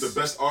literally Lyricists. the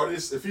best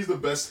artist. If he's the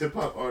best hip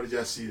hop artist,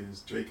 yes, he is.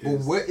 Drake But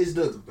is. where is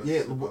the best yeah?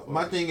 hip-hop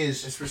My artist. thing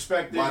is it's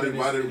respected. Why did and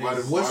why it's- did why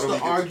did What's why do the we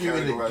get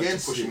argument categorized to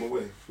against push it? him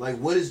away? like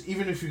what is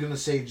even if you're gonna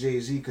say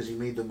Jay-Z because he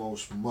made the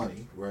most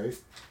money, right?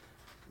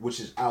 Which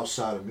is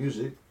outside of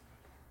music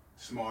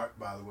Smart,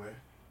 by the way.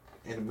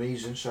 and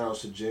amazing. Shout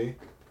outs to Jay,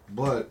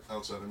 but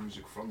Outside of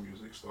music, from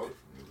music, started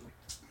from music,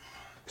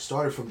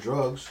 started from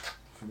drugs.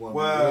 From one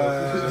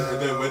Well,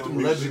 and then went to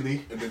music,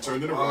 allegedly. and then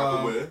turned into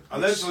rock away.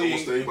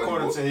 Allegedly,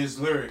 according to his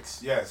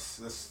lyrics, yes.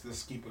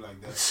 Let's keep it like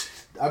that.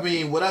 I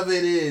mean, whatever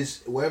it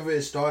is, wherever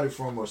it started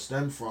from or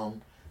stemmed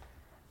from,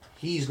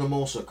 he's the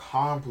most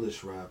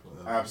accomplished rapper.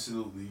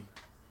 Absolutely.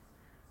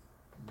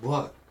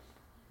 But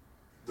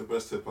the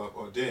best hip hop.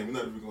 Oh damn, we're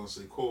not even gonna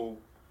say Cole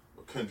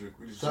or Kendrick.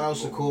 We just shout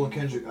outs to go- Cole and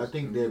Kendrick. I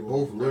think they're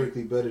both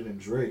lyrically better than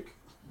Drake.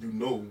 You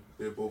know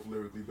they're both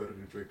lyrically better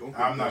than Drake. Don't think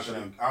I'm that not shit.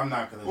 gonna. Don't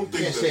I think can't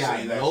that say I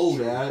shit. know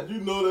that. You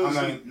know I'm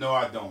that not. shit. No,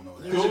 I don't know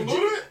You that. don't know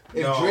that?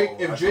 If No, Drake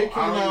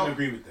I don't came even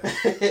agree with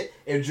that.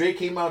 if Drake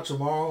came out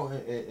tomorrow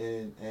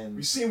We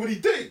and seen what he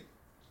did.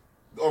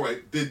 All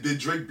right, did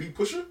Drake beat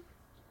Pusha?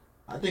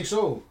 I think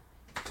so.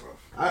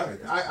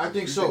 I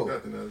think You so.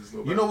 that, then there's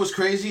no You know what's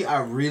crazy?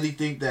 I really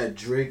think that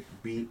Drake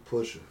beat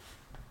Pusha.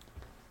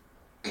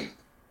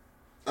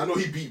 I know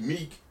he beat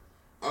Meek.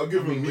 I'll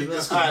give I mean, him Meek. but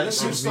That's All right,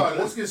 Let's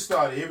let's get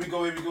started. Here we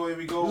go. It was a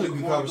good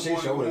Good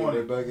conversation. I morning, would good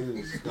have morning. back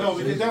into this. No,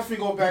 we can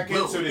definitely go back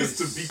Well, into it's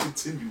this. to be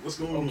continued. What's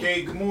going on?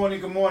 Okay, good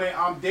morning.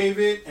 I'm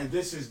David, and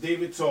this is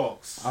David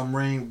Talks. I'm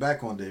Rain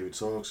back on David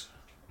Talks.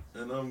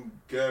 And I'm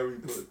Gary,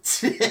 but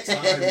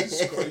time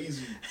is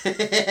crazy. Gary?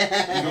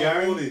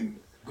 Good morning.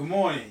 Good Good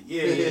morning.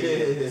 Yeah.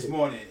 It's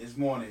morning. It's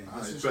morning.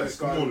 All This right, is back. the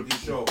start of the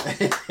show.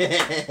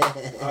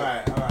 All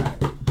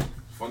right.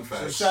 Fun So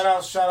facts.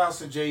 shout outs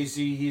to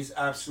Jay-Z. He's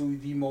absolutely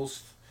the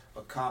most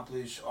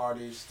accomplished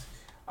artist.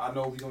 I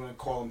know we're gonna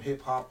call him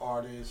hip hop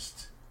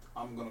artist.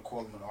 I'm gonna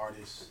call him an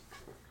artist.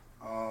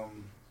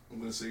 I'm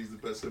gonna say he's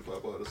the best hip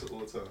hop artist of all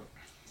time.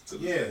 To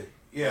this Yeah, day.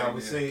 yeah.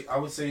 Right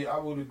now. I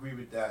would agree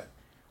with that.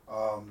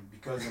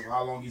 Because of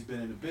how long he's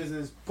been in the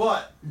business,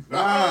 but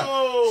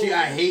See,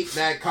 I hate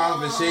that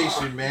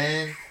conversation,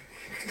 man.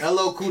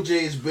 LL Cool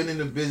J has been in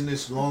the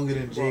business longer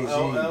than Jay-Z.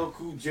 LL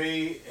Cool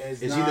J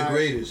is Is he the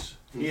greatest?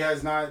 He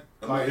has not.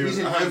 I'm not Like, hearing He's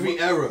in I have- every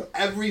era.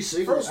 Every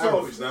single First era.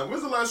 off, Now,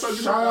 when's the last time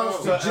you Shout outs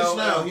heard to that? Just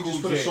now, he LL just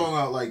Cool put a J. song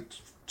out like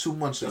 2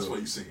 months That's ago. why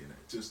you saying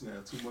that. Just now,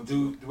 2 months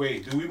ago.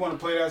 do we want to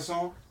play that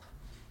song?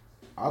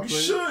 I'll We play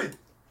it. should.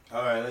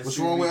 All right. Let's What's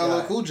see wrong what with we LL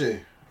got. Cool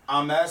J?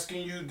 I'm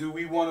asking you, do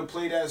we want to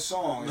play that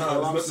song? That's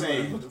all I'm I'm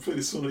saying. about to play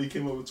the song that he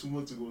came up with 2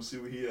 months ago and see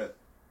where he at.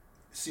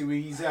 See where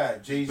he's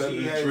at. Jay better Z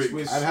than has Drake.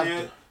 withstood. I'd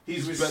have to-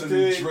 He's He's better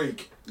withstood. than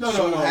Drake.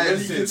 No. And he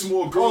Listen. gets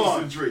more Hold girls on.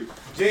 than Drake.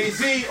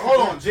 Jay-Z,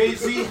 hold on.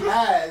 Jay-Z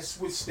has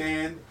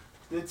withstand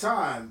the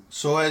time.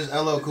 So has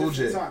LL the Cool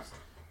different J. times.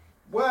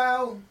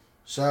 Well,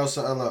 Shout out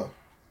to LL.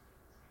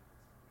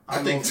 I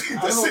don't think know-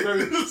 I that's don't know it.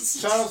 if every-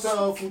 shout out to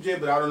LL Cool J,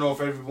 but I don't know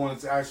if everyone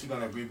is actually going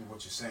to agree with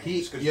what you're saying. He-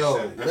 just 'cause yo,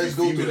 you said it. let's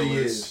go through the female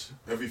years.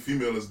 Every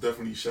female is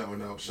definitely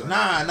shouting out.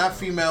 Nah, not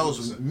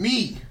females.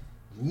 Me.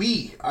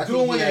 I think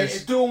doing he it has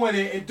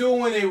and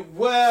doing it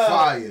well.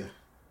 fire.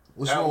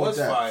 What's That wrong with was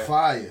that?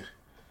 Fire.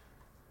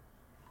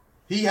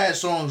 He had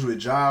songs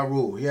with Ja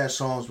Rule. He had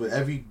songs with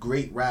every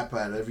great rapper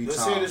at every Let's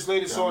time. hear this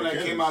latest song that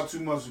McKinnon. came out 2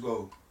 months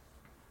ago.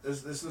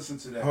 Let's listen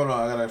to that. Hold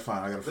on, I gotta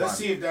find Let's it.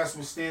 see if that's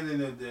withstanding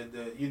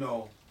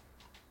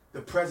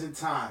the present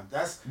time.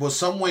 That's Well,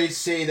 some way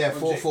say that Okay.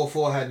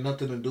 444 had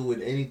nothing to do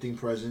with anything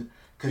present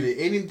because it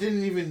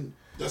didn't even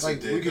That's like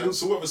a dead we could guy. do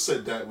So whoever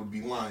said that would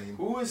be lying.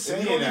 who is And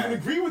saying you don't that. even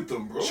agree with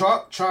them, bro.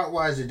 chart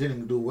wise. It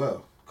didn't do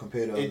well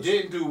compared to It others.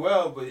 didn't do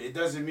well, but it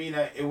doesn't mean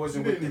that it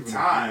wasn't You with the didn't even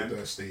time. agree with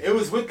that statement. It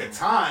was with the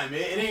time.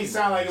 It didn't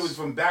sound like it was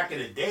from back in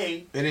the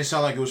day. It didn't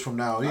sound like it was from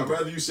now I'd either.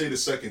 rather you say the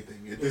second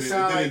thing. It didn't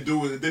sound like-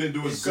 do it. It didn't do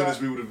it as good as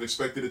sound- we would have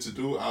expected it to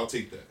do. I'll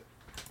take that.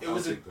 It I'll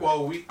was take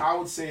that. I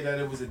would say that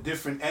it was a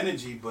different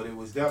energy, but it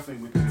was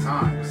definitely with the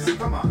times.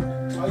 Come on,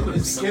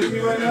 is he kidding me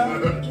right now?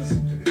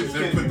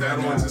 Then put that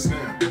on just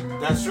now.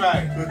 That's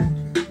right.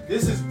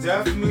 This is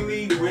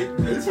definitely with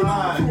the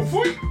times.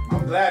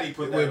 I'm glad he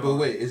put that on.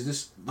 Wait. Is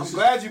this? I'm is,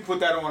 glad you put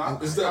that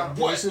on. Is that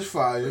what? This is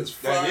fire. It's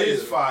That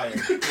is fire.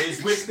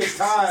 It's with the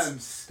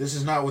times. This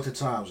is not with the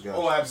times, guys.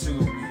 Oh,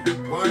 absolutely.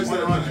 Why is that?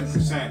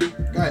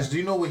 100%. Guys, do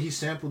you know where he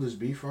sampled this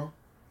beat from?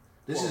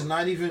 This is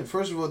not even.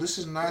 First of all, this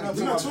is not We're We're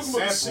even. not talking talking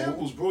about about the the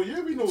samples, bro. Yeah,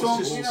 we know So,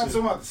 it's you're not bullshit.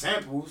 talking about the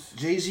samples.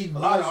 Jay-Z. A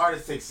lot of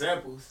artists take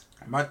samples.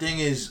 My thing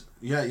is,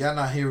 y'all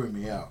not hearing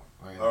me out.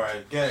 Right? All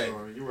right, go ahead.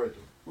 Sorry, you're right though.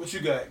 What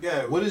you got? Go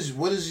ahead.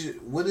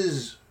 What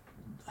is?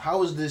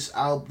 How is this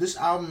album? This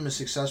album is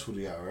successful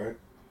to y'all, right?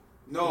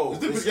 No, It's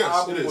different, this yes,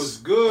 album it is. was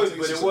I good,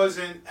 think but it's it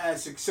wasn't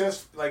as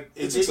successful. Like,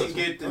 it It's didn't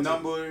successful. get the I'll take it.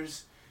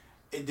 numbers.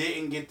 It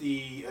didn't get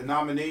the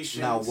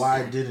nominations. Now,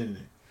 why didn't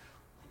it?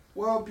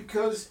 Well,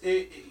 because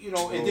it didn't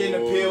Oh,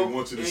 appeal. he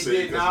wants you to It say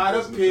did because not it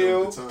doesn't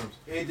appeal. at the times.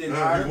 It did No,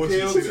 not he wants you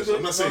to appeal say to that. the.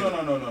 I'm not saying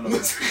that. No.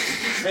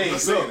 Hey, I'm not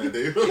saying look, that,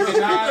 Dave. it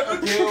did not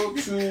appeal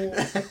to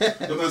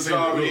the I'm not saying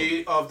that,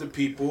 majority of the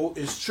people.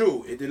 It's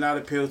true. It did not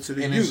appeal to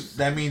the And youth.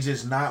 that means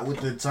it's not with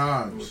the No,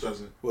 times. it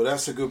doesn't. Well,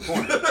 that's a good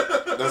point.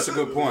 That's a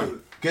good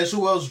point. Guess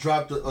who else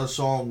dropped a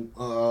song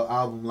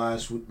album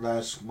last month?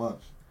 What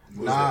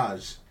is that?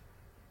 Nas.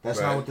 That's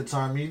Right. not with the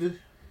time either.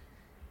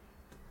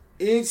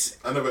 I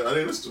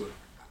didn't listen to it.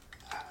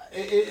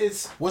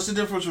 It's What's the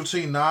difference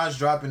between Nas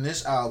dropping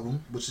this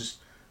album, which is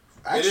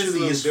It is a actually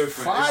little is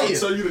different. fire? I'll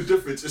tell you the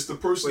difference. It's the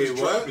person Wait,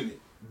 who's what? dropping it.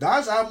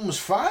 Nas album is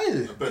fire.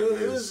 I bet It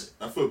it is. is-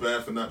 I feel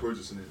bad for not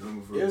purchasing it.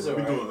 It is I'll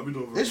be alright.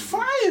 doing. It's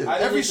fire. I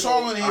Every listen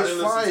song to- on I here is didn't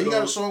listen fire. to He got a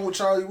those. song with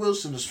Charlie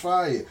Wilson. It's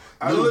fire.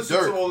 I Lil listened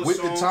to Durk all the with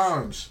songs. the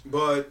times.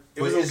 but it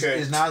But was is, okay.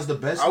 is Nas the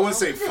best? I wouldn't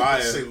say I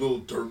fire. say Lil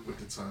Durk with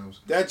the times.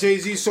 That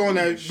Jay-Z song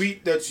that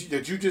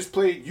you just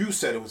played, you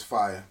said it was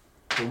fire.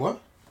 The what?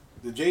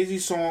 The Jay-Z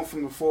song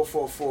from the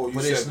 444, you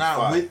But said it's was not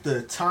fire. with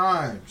the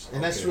times,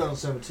 and that's Okay.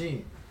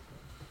 2017.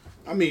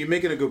 I mean, you're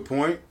making a good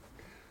point.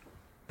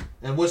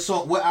 And what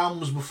song? What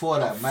album was before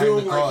that? I'm Magna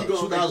feeling like Carta, you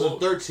gonna make all-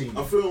 2013.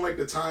 I'm feeling like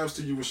the times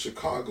to you was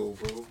Chicago,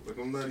 bro. Like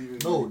I'm not even.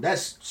 No,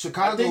 that's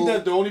Chicago. I think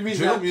that the only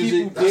reason drill that music,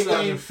 people that's didn't,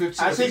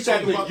 2015. I think that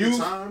Talking the about youth,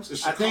 times,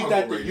 it's I think Chicago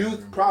that the right youth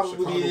now. probably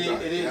Chicago didn't, got- it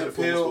they didn't had it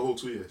for almost appeal. the whole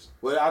 2 years.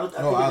 Well, I No, think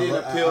it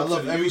didn't I appeal love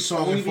to the every youth song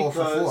only in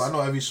 444. because I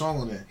know every song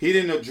on there. he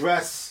didn't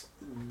address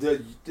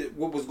the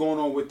what was going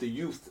on with the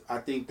youth. I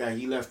think that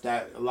he left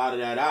a lot of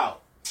that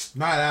out.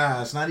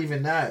 Nah, it's not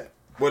even that.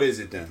 What is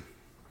it then?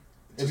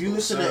 If you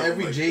listen to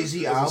every Jay-Z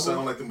it doesn't album,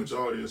 sound like the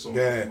majority of the songs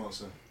Yeah. that come out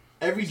saying.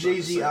 every It's not the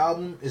Jay-Z same.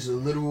 album is a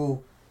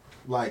literal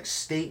like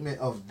statement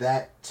of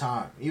that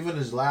time. Even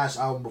his last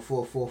album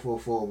before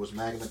 444 was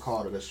Magna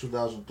Carta. That's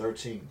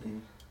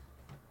 2013.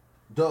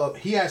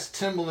 he has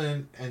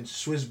Timbaland and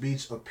Swiss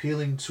Beats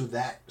appealing to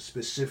that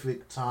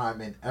specific time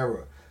and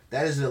era.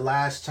 That is the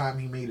last time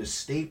he made a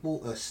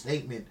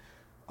statement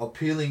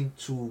appealing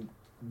to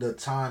the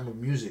time of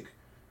music.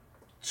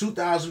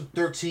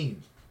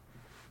 2013.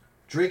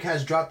 Drake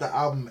has dropped the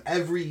album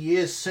every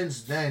year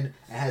since then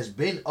and has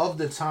been of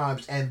the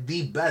times and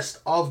the best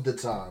of the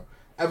time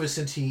ever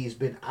since he's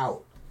been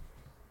out.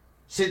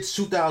 Since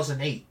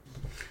 2008.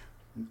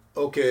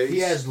 Okay. He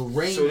has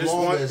reigned so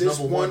longer as this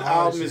number one one album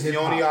artist is in the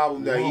only hip-hop.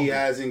 album that he Longer.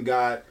 hasn't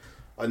got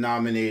a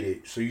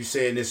nominated. So you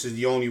saying this is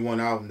the only one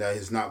album that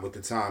is not with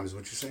the time, is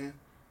what you're saying?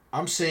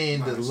 I'm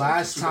saying Nah, the it's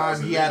last like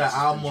time he had an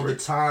 2008 album of the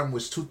Drake. time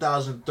was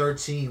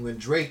 2013 when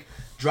Drake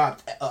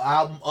dropped an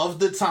album of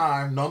the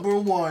time, number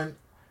one,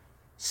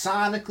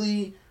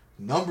 sonically,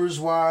 numbers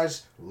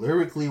wise,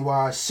 lyrically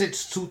wise,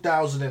 since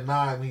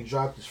 2009 when he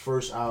dropped his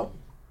first album.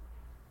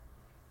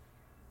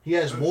 He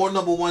has more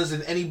number ones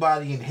than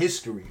anybody in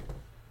history.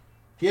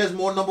 He has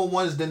more number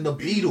ones than the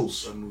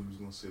Beatles. I knew he was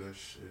gonna say that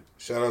shit.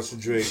 Shout out to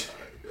Drake.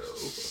 Yo,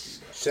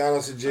 Shout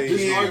out to this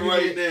Jay-Z. argument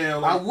right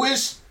now. I Like,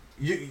 wish,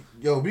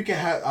 we can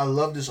have. I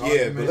love this Yeah,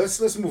 argument. but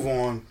let's move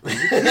on.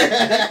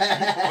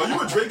 are you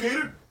a Drake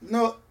hater?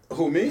 No,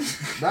 who, me?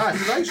 Nah,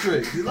 he likes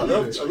Drake. He I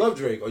loves Drake. love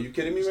Drake. Are you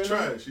kidding me He's right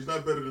now? trash. He's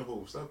not better than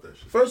Hov. Stop that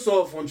shit. First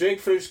off, when Drake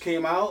first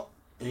came out,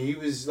 and he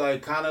was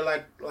like kind of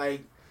like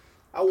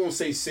I won't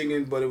say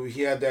singing, but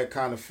he had that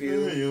kind of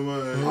feel.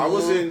 I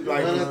wasn't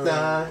like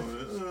yeah.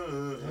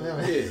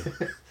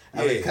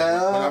 I mean,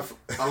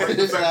 I like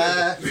the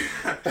fact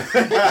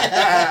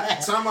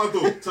that. Time out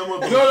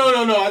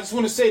though. No. I just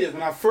want to say this.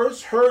 When I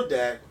first heard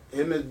that,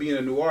 him as being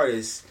a new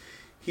artist,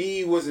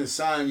 he wasn't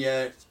signed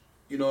yet.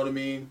 You know what I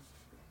mean?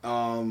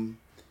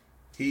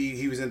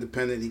 He was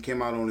independent. He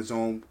came out on his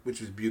own,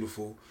 which was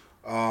beautiful.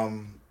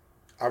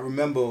 I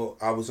remember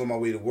I was on my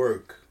way to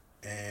work,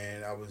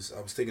 and I was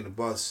taking the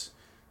bus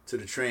to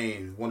the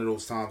train. One of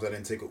those times I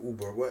didn't take an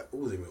Uber. What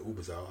was it?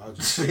 Uber's out. I was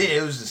just, Yeah,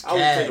 it was just I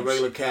was taking cabs.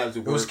 regular cabs to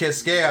It work. was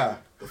Cascaya.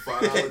 The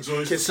 $5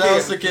 joint. Shout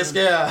out to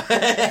Cascaya.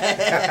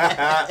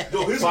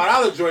 Yo, his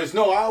 $5 joints.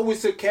 No, I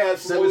always took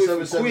cabs from, all the way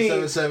from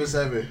Queens.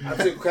 777. I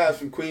took cabs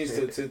from Queens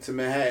to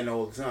Manhattan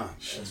all the time.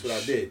 That's what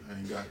I did. I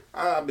ain't got it.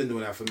 I've been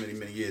doing that for many,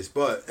 many years.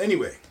 But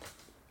anyway,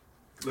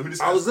 Let me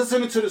just. I was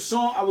listening to the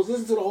song. I was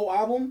listening to the whole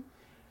album.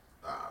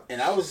 Ah,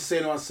 And I was just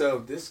saying to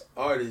myself, this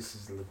artist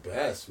is the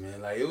best,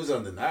 man. Like, it was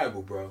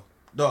undeniable, bro.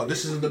 Dog,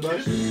 this isn't the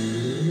best.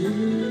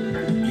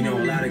 You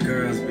know, a lot of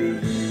girls be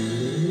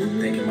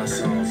thinking my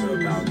songs are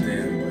about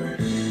them,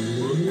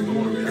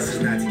 but this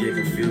is not to give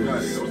them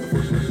feelings. That was the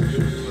first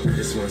one.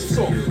 This one's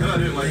for you. And I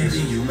didn't like Baby,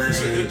 this. you my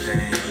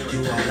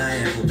everything. You all I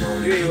ever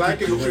wanted. You ain't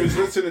like it, but you was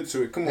listening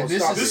to it. Come on, And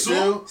this stop is it.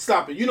 still,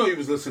 Stop it. You know you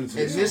was listening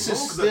to And it. this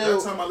is Because at that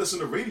still, time I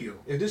listened to radio.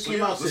 if this So came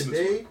yeah, I out was listening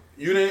to today, it.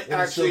 You didn't It'll still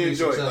actually be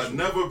enjoy it. successful.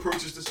 I never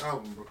purchased this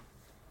album, bro.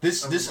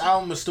 this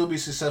album will still be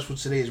successful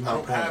today is I my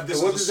don't have point. this.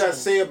 And what as does a that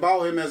song. say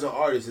about him as an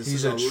artist? It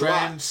He's says a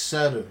lot.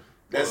 trendsetter.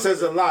 That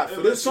says a lot.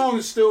 For this song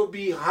to still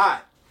be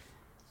hot.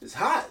 It's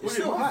hot. It's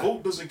Wait, still my hot.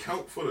 vote doesn't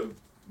count for the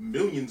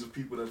millions of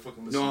people that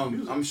fucking listen No, to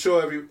music. I'm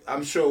sure we And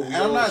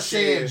I'm all not share-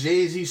 saying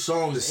Jay-Z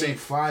songs the same- ain't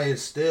fire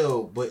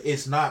still, but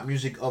it's not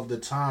music of the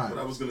time. What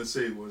I was gonna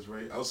say was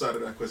right outside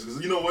of that question.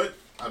 'Cause you know what?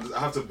 I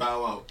have to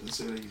bow out and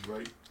say that he's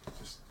right,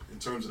 just in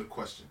terms of the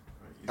question.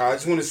 Right? I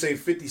just want to say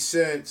 50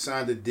 Cent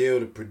signed a deal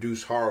to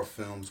produce horror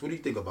films. What do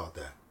you think about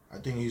that? I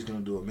think he's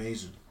gonna do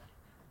amazing.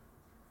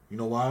 You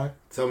know why?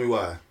 Tell me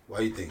why. Why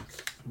you think?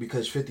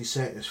 Because 50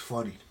 Cent is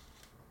funny,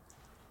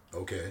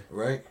 Okay.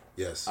 right?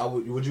 Yes.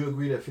 Would you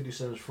agree that 50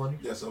 Cent is funny?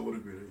 Yes, I would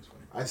agree that he's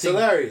funny. I It's think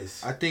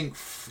hilarious. I think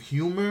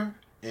humor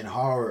and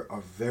horror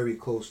are very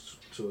close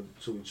to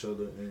each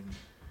other in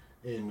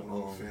I'm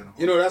a fan of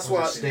You know, that's why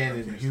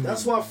understanding the human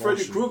that's why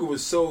Freddy emotion. Krueger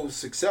was so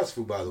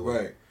successful, by the way.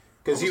 Right.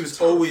 Because I he was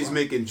was always terrified.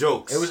 making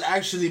jokes. It was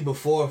actually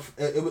before.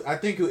 I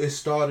think it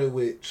started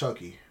with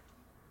Chucky.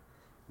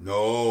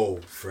 No,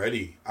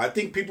 Freddy. I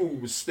think people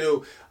were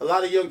still a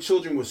lot of young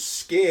children were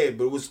scared,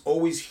 but it was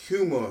always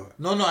humor.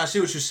 No, I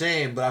see what you're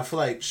saying, but I feel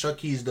like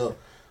Chucky's the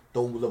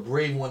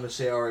brave one to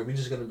say, all right, we're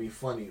just gonna be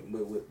funny.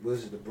 But what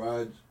is it, the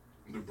Bride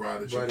The Bride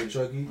of of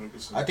Chucky?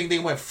 100%. I think they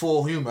went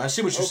full humor. I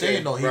see what you're Okay,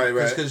 saying though,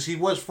 right. because he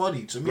was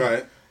funny to me.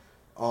 Right.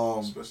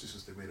 Especially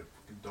since they made a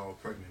fucking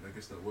dog pregnant. I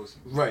guess that was.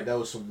 Right, that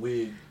was some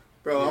weird.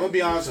 Bro, I'm gonna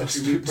be honest with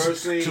you. Me Two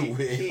personally,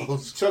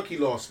 weirdos. Chucky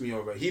lost me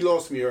already. He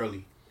lost me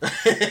early.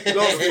 He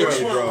lost me Which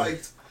early, one bro.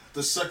 liked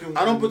the second one?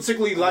 I don't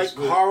particularly was like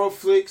good. horror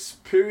flicks,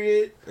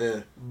 period.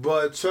 Yeah.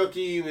 But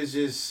Chucky was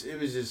just,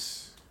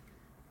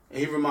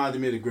 he reminded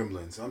me of the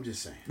Gremlins. I'm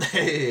just saying.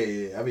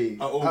 yeah. I mean,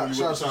 How old were you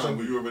shout at out the to time? some-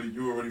 Were you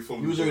already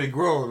fully? you was already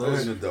grown. I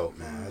was an Right? adult,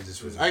 man. I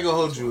just was. I ain't gonna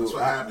hold you. That's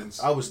what happens.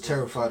 I was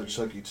terrified of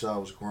Chucky till I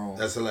was grown.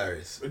 That's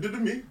hilarious. It did to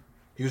me.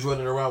 He was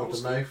running around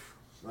with the knife.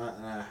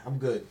 I'm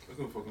good. I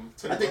couldn't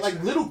fucking I think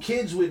like little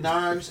kids with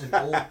knives and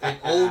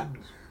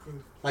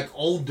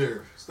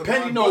older.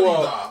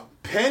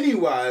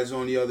 Pennywise,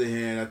 on the other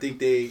hand, I think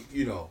they,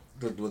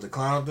 With the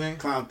clown thing.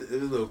 clown. It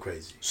was a little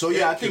crazy. So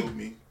yeah, I killed think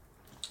me.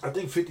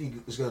 50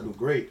 is gonna do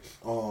great.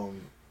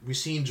 We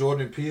seen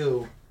Jordan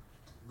Peele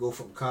go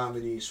from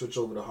comedy, switch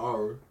over to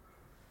horror.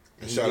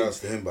 And shout outs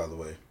to him, by the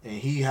way. And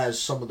he has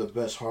some of the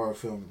best horror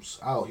films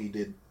out. He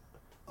did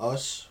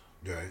Us.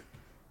 Right.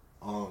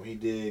 He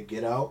did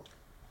Get Out.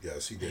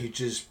 Yes, he did. He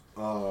just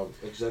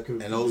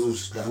executive And those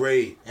was produced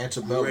great.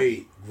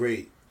 Antebellum.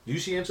 Great. Do you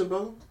see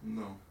Antebellum?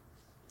 No.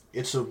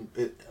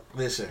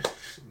 Listen,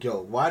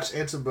 watch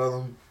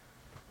Antebellum.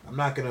 I'm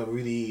not gonna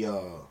really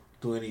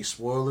do any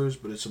spoilers,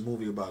 but it's a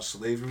movie about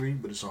slavery,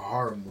 but it's a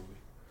horror movie.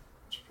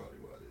 That's probably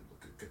why I didn't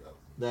look at Get Out.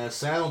 That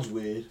sounds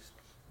weird,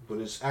 but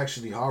it's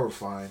actually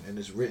horrifying and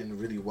it's written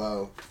really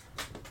well.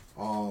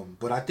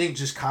 But I think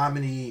just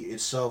comedy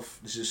itself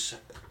just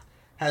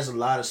has a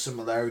lot of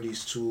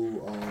similarities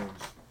to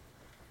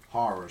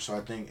horror. So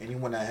I think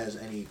anyone that has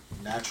any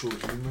natural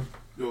humor.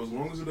 Yo, as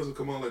long as it doesn't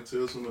come out like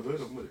Tales from the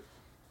Hood, I'm with it.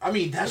 I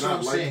mean, that's what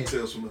I'm saying.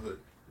 Tales from the Hood.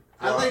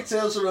 I like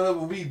Tales from the Hood,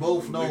 but we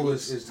both know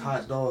it's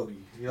hot doggy.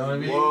 You know what I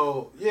mean?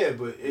 Well, yeah,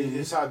 but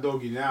it's hot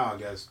doggy now, I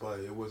guess, but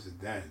it wasn't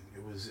then.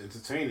 It was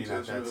entertaining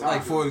at that time.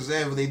 Like, for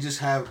example, they just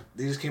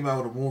came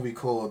out with a movie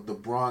called The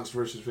Bronx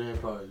versus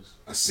Vampires.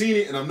 I seen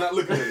it and I'm not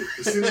looking at it.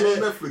 I seen it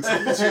on Netflix.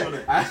 I'm with you on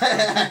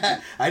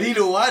that. I need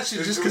to watch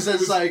it just because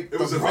it's like it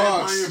was the a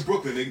Bronx. vampire in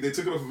Brooklyn. They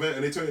took it off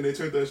and they turned that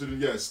shit into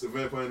the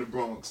vampire in the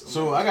Bronx.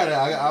 So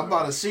I'm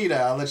about to see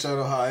that. I'll let y'all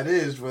know how it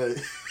is, but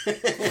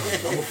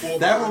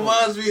that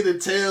reminds me of the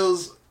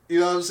Tales. You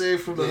know what I'm saying,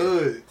 from the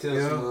hood.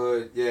 Tales from the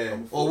Hood, yeah.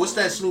 Or what's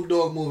that Snoop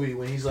Dogg movie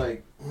when he's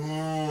like,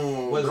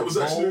 that was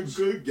actually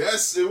good.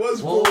 Yes, it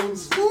was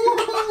Bones.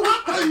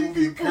 That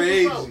movie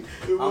crazy.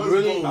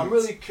 I'm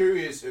really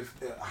curious if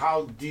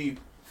how deep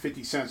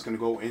 50 Cent's gonna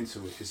go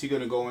into it. Is he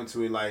gonna go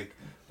into it like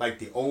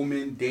The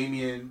Omen,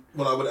 Damien?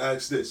 Well, I would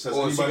ask this: has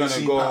or is he anybody gonna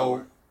seen go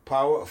Power?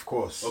 Power? Of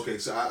course. Okay,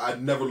 so I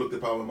never looked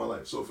at Power in my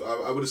life. So if,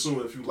 I would assume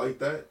if you like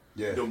that,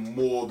 you're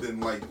more than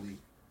likely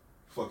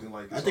fucking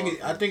like this.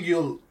 I think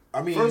you'll.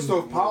 I mean, first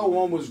off, Power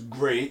 1 was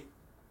great.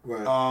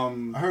 Right.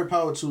 I heard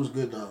Power 2 is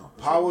good now.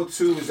 Power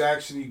 2 is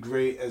actually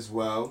great as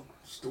well.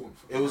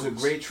 It was a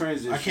great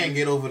transition. I can't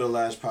get over the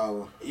last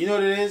Power. You know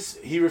what it is?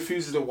 He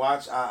refuses to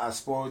watch. I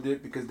spoiled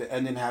it because the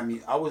ending had me.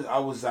 I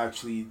was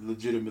actually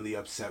legitimately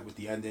upset with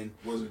the ending.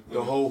 Was it?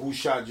 The whole Who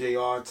Shot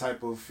JR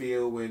type of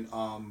feel when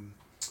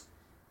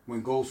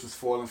Ghost was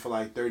falling for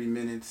like 30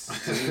 minutes.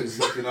 And he was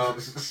looking up.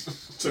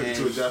 Took it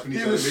to a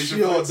Japanese animation.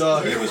 He was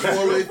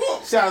falling.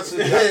 Shout out to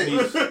the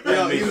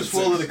Japanese. He was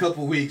falling a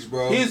couple weeks,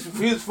 bro. He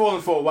was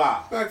falling for a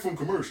while. Back from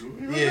commercial.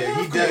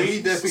 Yeah,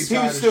 he definitely. He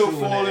was still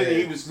falling, and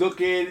he was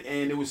looking,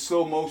 and it was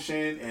slow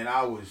motion, and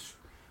I was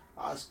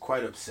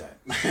quite upset.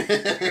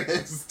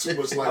 Too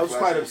much light. I was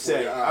quite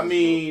upset. I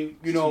mean,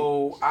 you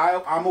know,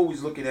 I'm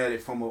always looking at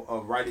it from a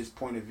writer's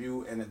point of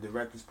view and a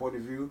director's point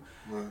of view.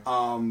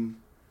 Right.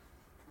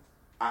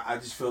 I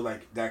just feel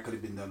like that could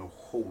have been done a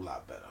whole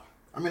lot better.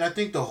 I mean, I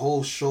think the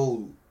whole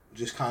show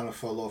just kind of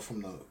fell off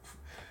from the.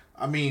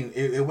 I mean,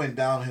 it went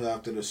downhill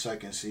after the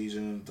second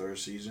season, third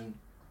season.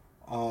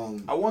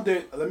 I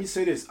wonder. Let me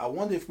say this. I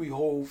wonder if we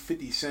hold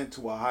 50 Cent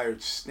to a higher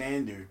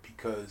standard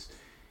because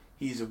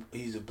he's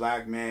a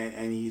black man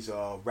and he's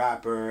a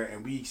rapper,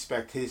 and we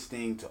expect his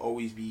thing to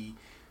always be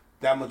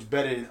that much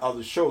better than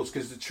other shows.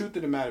 Because the truth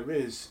of the matter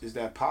is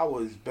that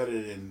Power is better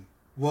than.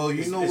 Well,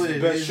 you know it's what the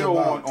it best is show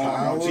about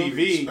on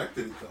TV.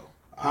 Expected it though.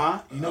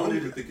 Huh? You know I what don't it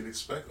even think it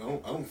expect. I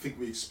don't think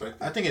we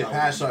expected. I think it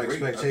passed our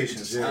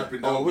expectations. Yeah.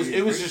 Oh,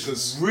 it was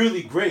just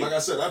really great. Like I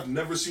said, I've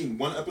never seen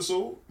one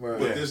episode, Right.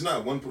 but there's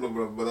not one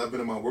problem. But I've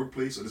been in my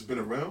workplace or it's been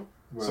around.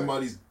 Right.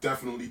 Somebody's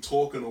definitely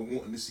talking or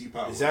wanting to see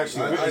Power. It's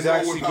actually I it's know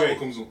actually when Power great.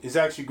 comes on. It's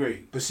actually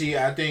great. But see,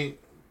 I think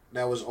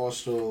that was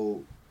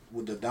also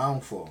with the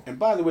downfall. And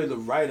by the way, the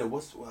writer,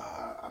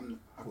 I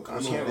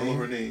I can't know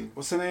her name.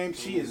 What's her name?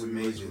 She is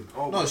amazing.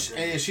 Oh, No,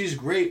 and she's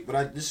great,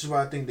 but this is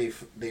why I think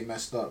they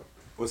messed up.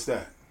 What's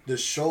that? The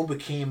show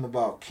became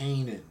about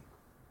Kanan,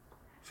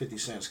 50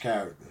 Cent's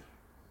character.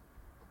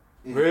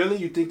 Really?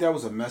 You think that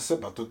was a mess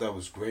up? I thought that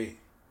was great.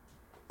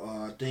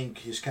 I think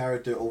his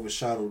character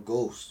overshadowed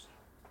Ghost.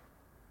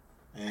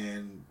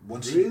 And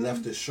once Really? he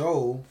left the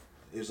show,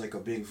 it was like a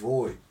big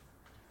void.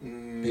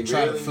 They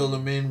tried to Really? fill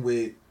him in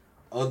with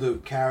other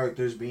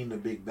characters being the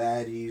big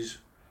baddies,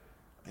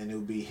 and it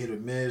would be hit or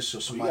miss,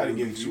 or somebody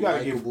would be too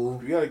likable.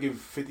 You gotta give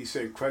 50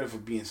 Cent credit for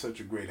being such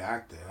a great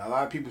actor. A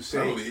lot of people say,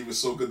 Apparently, he was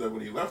so good that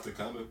when he left, it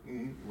kind of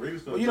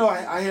you know,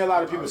 I hear a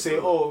lot of people say,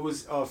 "Oh, it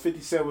was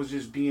 50 Cent was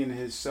just being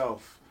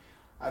himself."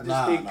 I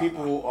just think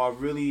people are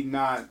really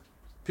not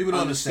people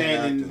don't understanding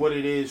understand what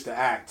it is to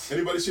act.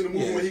 Anybody seen the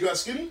movie Yeah. when he got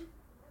skinny?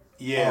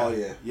 Yeah, Oh,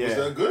 yeah. Was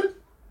that good?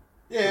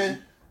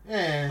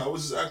 Yeah, How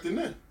was his acting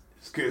then?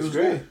 It's good. It It's was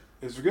great. good.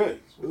 It's good.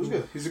 It was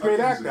good. He's a great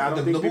actor. I don't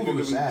The think movie people give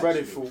was him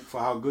credit absolutely- for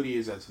how good he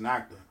is as an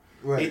actor.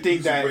 Right. They think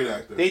He's a great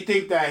actor. they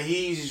think that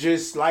he's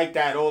just like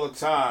that all the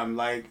time.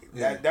 Like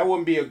Yeah. that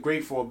wouldn't be a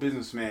great for a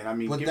businessman. I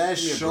mean, But give that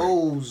me a break.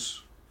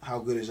 shows how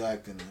good his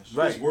acting is.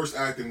 Right. His worst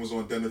acting was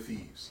on Den of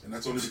Thieves, and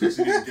that's only because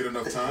he didn't get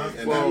enough time.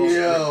 And Well, that was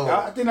Yo.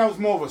 I think that was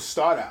more of a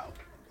start out.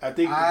 I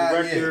think the Yeah.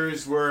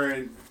 directors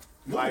were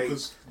No, Like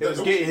because it was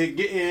getting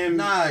him.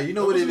 Nah, you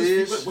know what it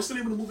is? What's the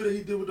name of the movie that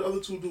he did with the other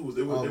two dudes?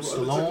 They were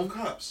Stallone? undercover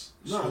cops.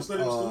 No, it's not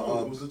even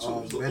Stallone. It was the two.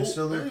 It was the Ben old.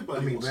 Stiller? Everybody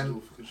I mean, wants to Ben- do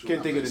a fucking show.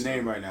 Can't think of the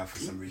name right now for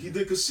some He reason.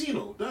 did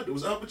Casino. That it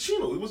was Al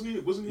Pacino. It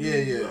wasn't. Yeah, Al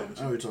yeah. I know Pacino. what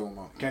you're talking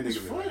about. Can't He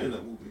think was of it. fine in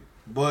that movie.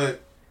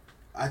 But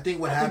I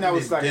think what I think happened that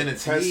was in like Den a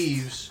of test.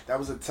 Thieves. That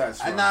was a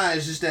test. run. Nah,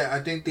 it's just that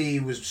I think they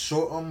was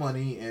short on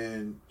money,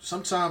 and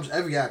sometimes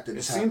every actor. It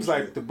this seems happens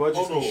like with. the budget's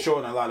Oh, no. been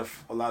short in a lot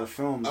of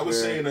films. I was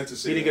where saying that to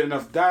say he didn't get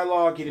enough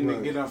dialogue. He didn't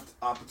Right. get enough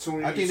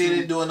opportunity. I think to they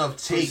didn't do enough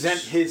takes present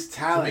his to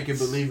talent. make it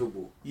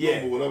believable. Yeah,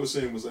 No, but what I was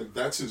saying was like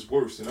that's his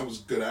worst, and that was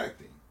good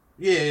acting.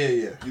 Yeah.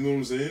 You know what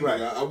I'm saying? Right.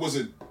 Like I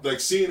wasn't like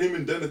seeing him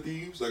in Den of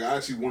Thieves. Like I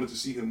actually wanted to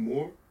see him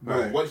more. But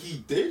Right. what he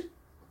did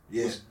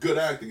Yeah. was good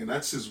acting, and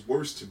that's his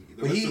worst to me.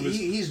 The But rest of his,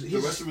 he's the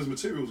rest of his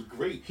material was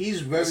great. he's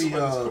That's very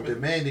somebody that's coming.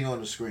 demanding on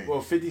the screen.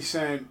 Well, 50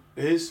 Cent,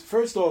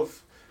 first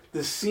off,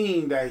 the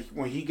scene that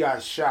when he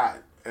got shot,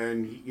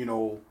 and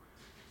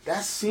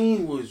that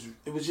scene was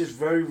just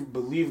very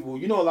believable.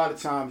 You know, a lot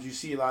of times you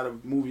see a lot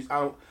of movies.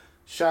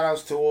 Shout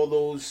outs to all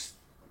those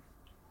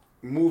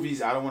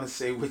movies. I don't want to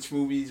say which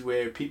movies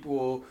where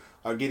people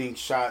are getting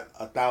shot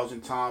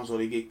 1,000 times or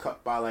they get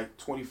cut by like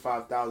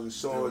 25,000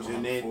 swords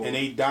and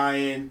they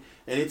dying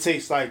and it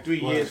takes like 3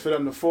 years for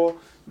them to fall.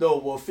 No,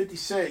 well, 50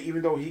 Cent,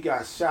 even though he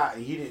got shot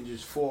and he didn't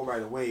just fall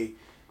right away,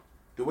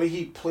 the way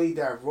he played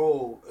that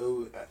role,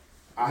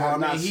 I have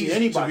not seen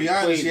anybody to be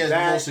honest, play he has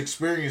that. the most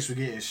experience with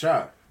getting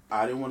shot.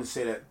 I didn't want to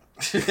say that.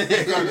 Because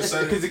it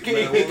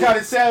kind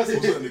of sounds.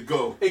 letting it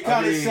go. It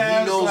kind of I mean, he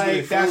sounds knows what like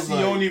it that's feels the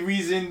like. only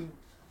reason.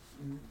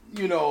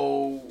 He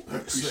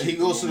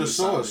goes to the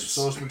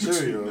source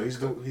material. He's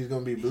gonna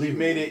be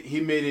believable.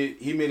 He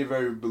made it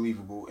very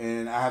believable,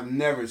 and I have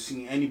never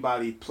seen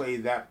anybody play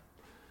that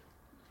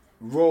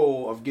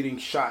role of getting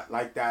shot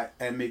like that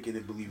and making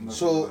it believable.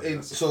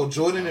 So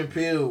Jordan and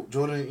Peele,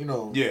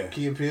 Yeah.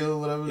 Key and Peele,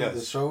 whatever Yes.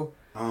 the show.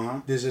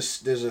 There's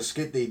a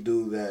skit they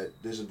do that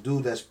there's a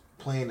dude that's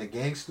playing a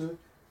gangster,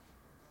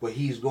 but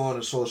he's going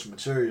to source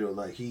material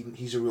like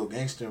he's a real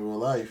gangster in real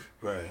life.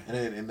 Right.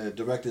 And the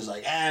director's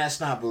like, that's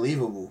not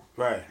believable.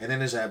 Right. And then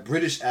there's that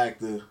British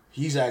actor,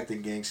 he's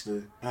acting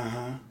gangster.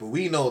 But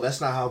we know that's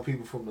not how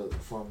people from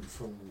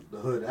the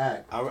hood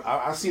act.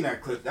 I seen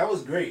that clip. That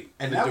was great.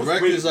 And that the was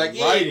director's great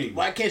like, writing.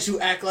 why can't you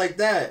act like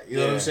that? You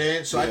know what I'm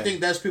saying? So I Yeah.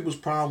 think that's people's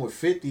problem with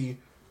 50,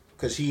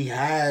 because he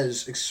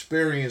has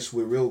experience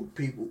with real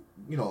people,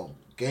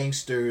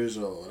 gangsters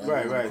or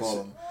whatever you want to call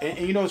them. And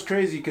you know it's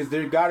crazy because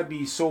there got to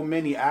be so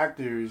many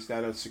actors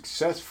that are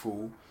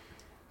successful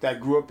that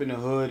grew up in the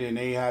hood and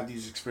they have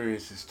these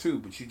experiences too,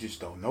 but you just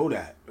don't know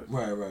that.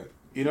 Right.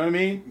 You know what I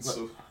mean?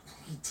 So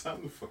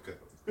time the fuck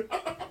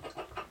out.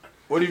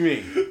 What do you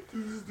mean?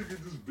 This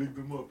nigga just bigged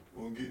him up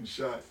on getting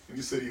shot, and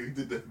he said he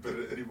did that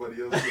better than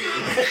anybody else.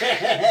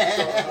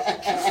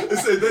 It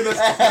said then that's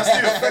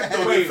the effect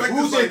though. Wait, the effect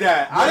who is did like,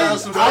 that? I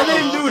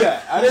didn't do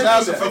that. I didn't do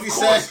Shout that. out to Of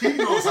course, he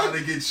knows how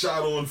to get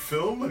shot on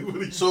film. Like, what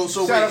he, So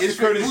Shout out wait, to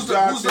Curtis who's the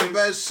Jackson.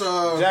 best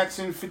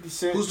Jackson, 50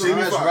 Cent. who's the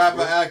Jamie best Foxx, rapper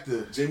bro.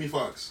 actor? Jamie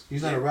Foxx.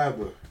 He's not a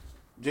rapper.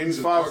 James He's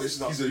an Foxx.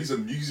 artist. He's a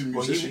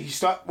musician.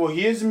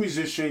 He is a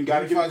musician. Got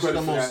to Jamie give him Foxx is credit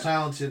the for most that.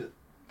 talented.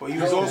 But he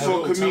was Hell,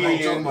 also a hell,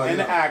 comedian about and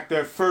an him.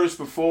 actor first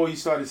before he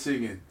started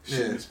singing. Shit,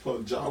 Yeah. it's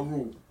called Ja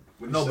Rule.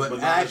 When he No, said but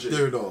Menage.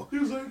 actor though. He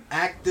was like,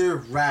 Actor,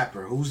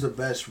 rapper. Who's the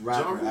best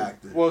rapper Rule.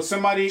 actor? Well,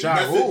 somebody. Ja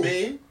Method Rule.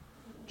 Man.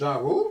 Ja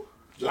Rule?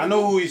 Ja I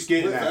know Rule. who he's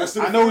getting Wait, at. Fast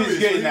and I know who he's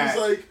Furious, getting but he at.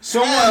 was like,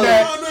 Someone hell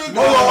that.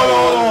 no,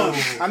 Hold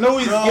on. I know who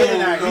he's No,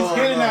 getting at. He's no,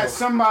 getting no. at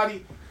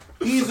somebody.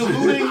 He's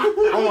alluding.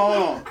 Hold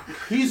on.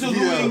 He's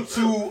alluding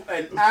to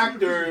an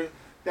actor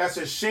that's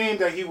ashamed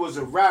that he was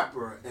a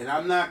rapper, and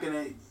I'm not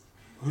gonna.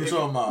 Who you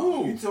talking about?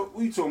 Who?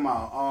 What you talking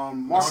about? I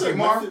Marky said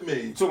Mark. Method Man.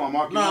 You talking about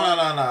Marky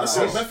Mark? No. I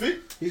said Method.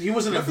 He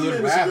wasn't a Method good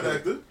Man was a good rapper.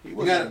 actor. He You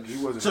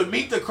wasn't. to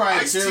meet the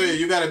criteria, Ice-T.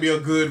 you got to be a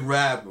good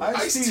rapper.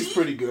 Ice-T is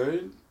pretty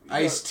good.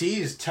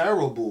 Ice-T is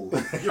terrible. You're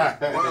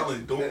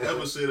wildin'. Don't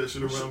ever say that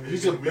shit around me.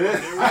 He's a We don't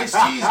get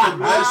Ice-T is the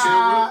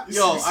best.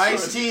 Yo, He's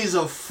Ice-T is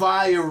a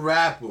fire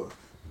rapper.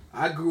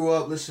 I grew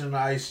up listening to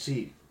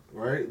Ice-T.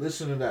 Right?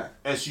 Listen to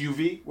that.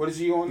 SUV. What is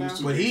he on now?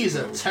 But he's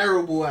a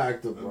terrible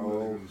actor,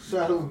 bro.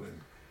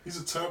 He's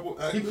a terrible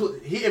actor.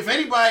 If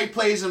anybody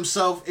plays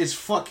himself, it's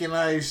fucking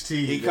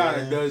Ice-T. He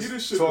kind of He does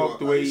did shit talk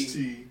the about way.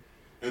 Ice-T.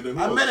 And then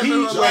I who met else? him in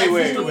real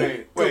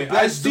life. Wait. The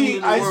best dude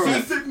in the world.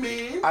 Method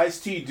Man.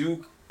 Ice-T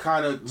do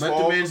kind of Method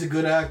talk Man's a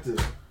good actor.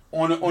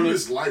 on You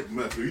his. just like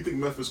Method. You think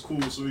Method is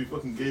cool, so he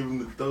fucking gave him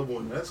the dub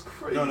on. That's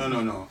crazy.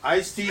 No.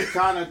 Ice-T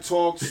kind of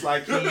talks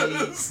like he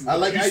I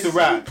like used to Ice-T.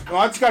 rap. No,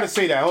 I just gotta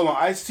say that. Hold on.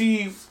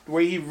 Ice-T, the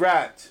way he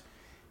rapped,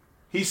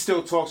 he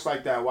still talks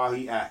like that while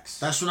he acts.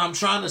 That's what I'm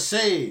trying to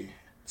say.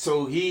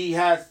 So he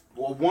has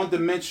a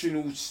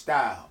one-dimensional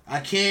style. I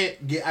can't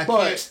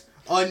But-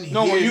 unhear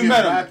No, when you him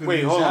met him, rapping wait,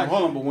 when hold he's on.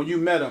 acting. But when you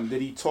met him,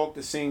 did he talk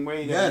the same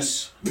way?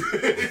 Yes. He's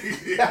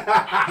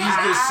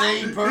the same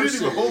He didn't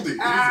person. even hold it.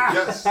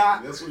 Yes,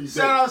 that's what he did.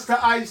 Shout outs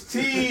to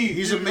Ice-T.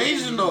 He's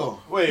amazing though.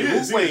 Wait, He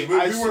is, wait. we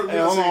Ice- weren't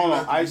hold on.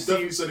 Ice-T Ice-T,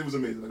 definitely said he was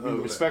amazing. Like, we know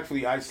that.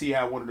 respectfully, Ice-T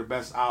had one of the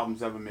best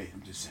albums ever made.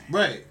 I'm just saying.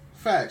 Right.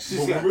 Facts.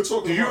 But when we're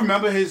talking Do you about-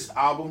 remember his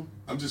album?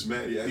 I'm just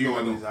mad. Yeah, Do you no, I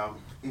remember know. his album?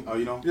 Oh,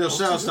 you know? Yo,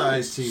 shout out to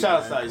Ice-T.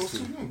 Shout out to man.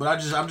 Ice-T. But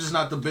I'm just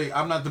not the big.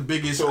 I'm not the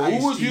biggest. So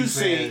who would Ice-T you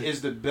say fan.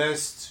 is the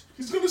best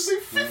He's gonna say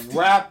 50.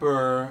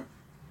 rapper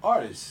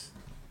artist?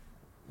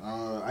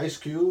 Ice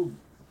Cube.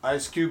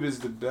 Ice Cube is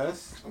the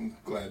best. I'm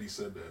glad he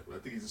said that. But I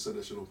think he just said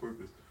that shit on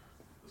purpose.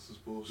 This is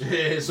bullshit.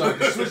 Yeah, so I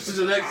can switch to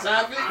the next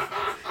topic.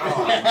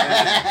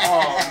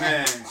 Oh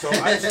man. So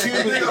Ice Cube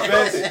is the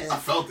best. I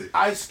felt it.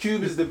 Ice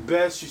Cube is the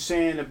best. You're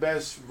saying the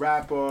best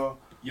rapper.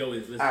 Yo,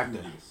 let's Actor.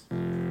 do this.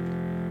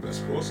 That's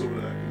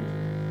crossover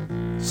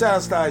that. Shout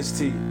out to Ice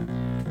T.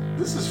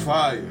 This is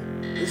fire.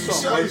 This You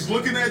see how he's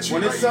looking at you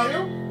When right it's up-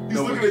 now? He's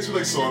No, looking at you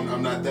like, so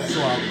I'm not that.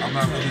 So I'm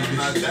not really. I'm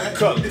not that.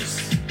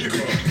 Colors.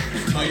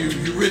 No, you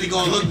really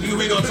gonna look? You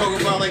ain't gonna talk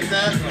about like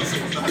that?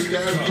 I'm not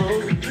that,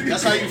 bro.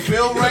 That's how you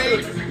feel,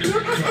 right?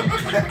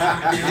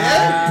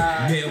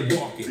 Yeah.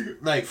 Milwaukee.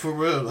 Like for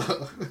real.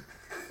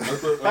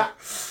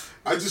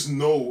 I just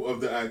know of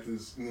the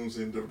actors, you know what I'm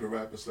saying, the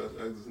rappers slash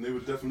actors, and they were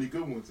definitely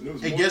good ones. And it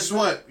was And more guess than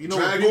what? You know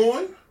Drag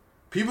what? On.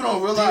 People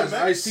don't realize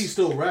DMX? Ice-T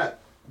still rap.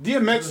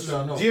 DMX.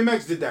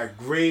 DMX did that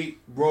great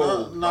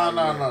role. No.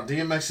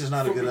 DMX is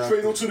not a From good the actor.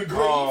 cradle to the grave.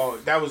 Oh,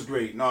 that was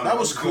great. No, That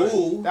was good.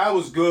 cool. That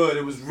was good.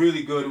 It was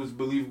really good. It was a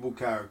believable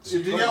character.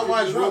 Did y'all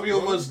watch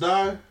Romeo Must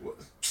Die? What?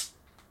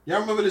 Y'all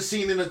remember the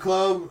scene in the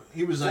club?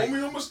 He was like,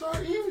 Romeo Must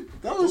Die even?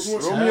 that was Those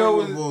ones- Romeo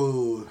was-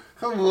 terrible.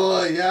 Come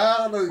on,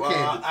 y'all. No,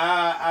 Well,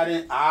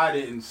 I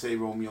didn't say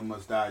Romeo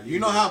Must Die. You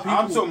know how people-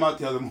 I'm talking about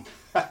the other one.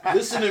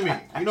 Listen to me.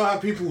 You know how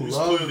people He's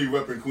love. clearly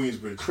repping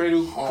Queensbridge.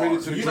 Cradle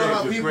Hard. to the You know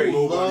how Grave was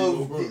people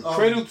great. love.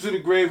 Cradle to the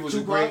Grave was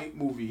Tupac? a great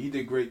movie. He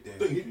did great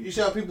there. You see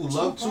how people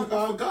love I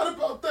Tupac? forgot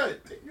about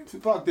that.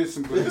 Tupac did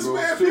some great This roles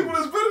man, too. people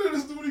that's better than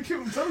this dude. He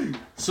killed him. Tell you.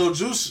 So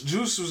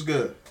Juice was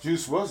good.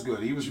 Juice was good.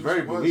 He was Juice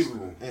very was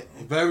believable.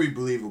 Very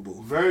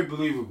believable. Very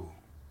believable.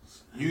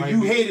 You might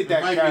you be- hated it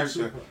that might be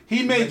character. Tupac.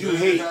 He made you It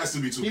hate. has to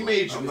be Tupac. He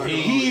made you I'm not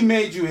hate. gonna lie. He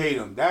made you hate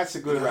him. That's a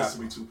good It has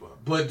to rapper. be Tupac.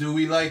 But do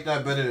we like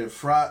that better than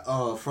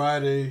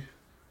Friday?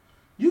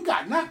 You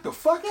got knocked the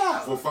fuck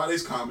out. For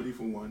Friday's comedy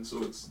for one,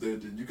 so it's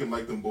you can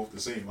like them both the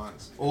same,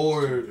 honestly.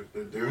 Or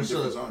they're in what's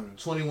different up?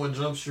 genres. 21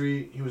 Jump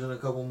Street. He was in a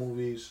couple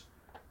movies.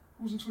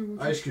 Who's in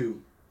 21? Ice Cube.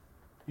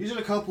 He's in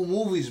a couple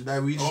movies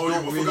that we just Oh, don't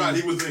I really. forgot.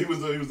 He was the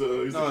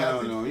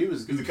captain. No. He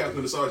was He's the captain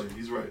of the sergeant.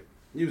 He's right.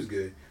 He was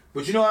good.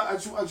 But you know, I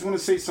just want to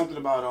say something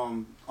about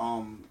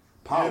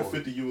Power. Yeah,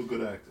 50, you a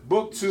good actor.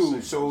 Book 2.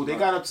 Same. So they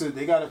got up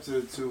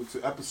to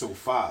episode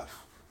 5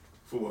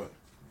 For what?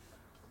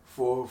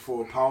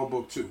 for Power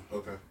Book 2.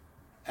 Okay.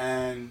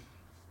 And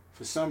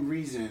for some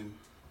reason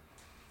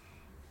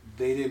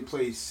they didn't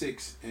play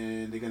 6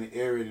 and they're gonna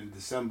air it in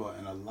December,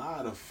 and a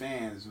lot of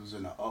fans was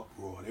in an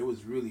uproar. They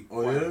was really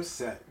quite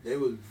upset. They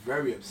was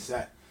very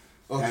upset.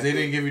 Oh, 'cause they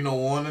didn't give you no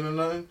warning or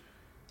nothing?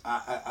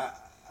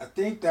 I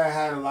think that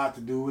had a lot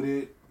to do with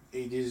it.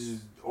 It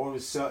just all of a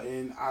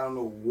sudden, I don't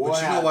know what.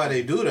 But you know why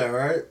they do that,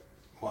 right?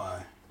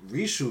 Why?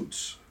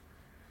 Reshoots.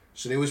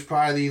 So they was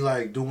probably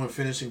like doing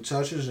finishing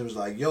touches and was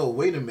like, yo,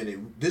 wait a minute,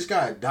 this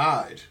guy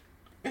died.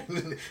 You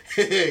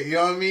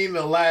know what I mean?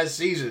 The last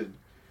season.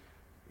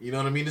 You know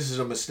what I mean? This is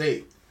a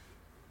mistake.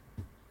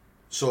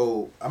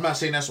 So I'm not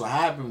saying that's what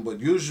happened, but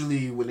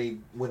usually when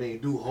they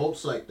do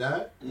hopes like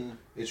that,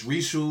 it's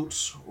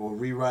reshoots or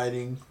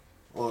rewriting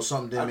or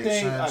something that makes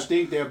sense. I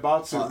think they're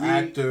about to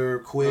Actor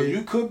quit. No,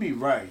 you could be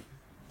right,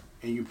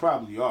 and you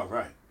probably are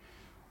right.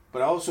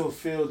 But I also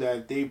feel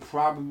that they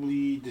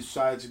probably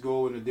decide to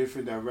go in a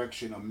different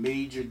direction, a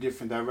major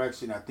different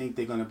direction. I think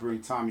they're gonna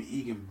bring Tommy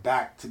Egan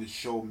back to the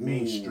show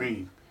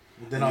mainstream.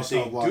 Then and I'll if they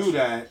start watching. do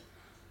that,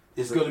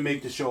 it's gonna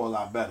make the show a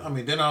lot better. I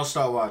mean, then I'll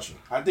start watching.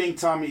 I think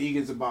Tommy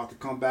Egan's about to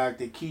come back.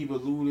 They keep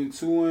alluding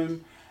to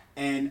him,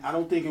 and I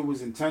don't think it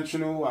was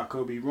intentional. I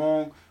could be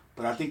wrong,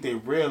 but I think they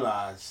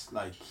realize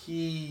like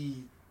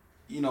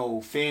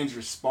fans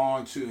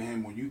respond to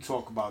him when you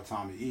talk about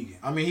Tommy Egan.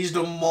 I mean, he's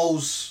the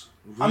most.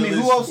 I mean,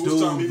 who else? Dude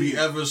Tommy we Egan?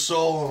 ever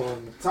saw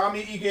on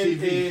Tommy Egan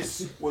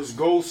TV. was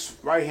Ghost's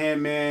right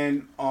hand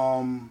man.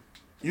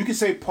 You can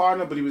say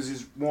partner, but he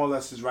was more or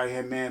less his right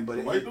hand man. But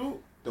The white dude?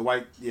 the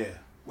white, yeah.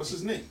 What's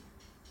his name?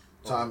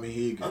 Tommy I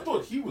Egan.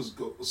 thought he was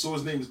So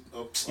his name is.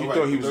 You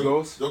thought he was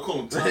Ghost? They'll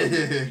call him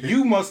Tommy.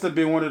 You must have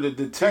been one of the He's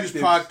detectives.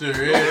 Proctor,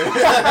 yeah.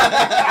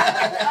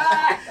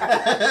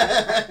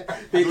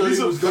 They thought These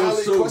he are was valid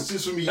Ghost too.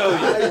 questions for me.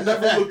 I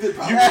never looked at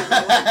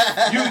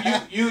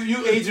Power.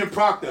 You Agent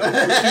Proctor.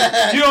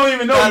 You don't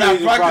even know you Nah,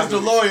 Agent Proctor's Proctor. the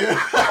lawyer.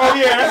 Oh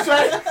yeah, that's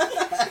right.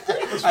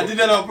 I did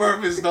that on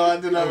purpose, though. I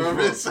did that on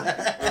purpose.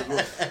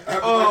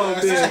 Oh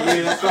man,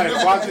 yeah, that's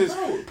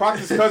right.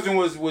 Proctor's cousin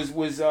was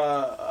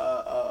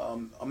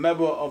a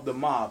member of the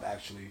mob.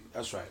 Actually,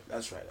 that's right. All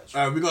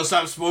right, we're gonna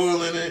stop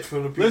spoiling it for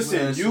the people. Listen,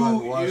 that still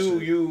haven't watched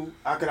it. you.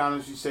 I can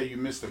honestly say you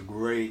missed a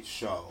great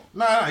show.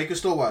 Nah, you can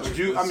still watch But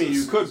it.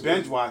 you could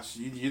binge watch.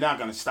 You're not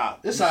gonna stop.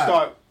 It's You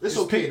alright. It's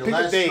just okay. Pick, The pick a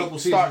last date. couple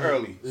Start seasons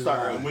early. is Start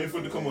alright. early. I'm waiting for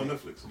it to come on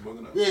Netflix. I'm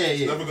bugging out. Yeah,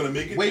 It's yeah. never gonna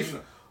make it.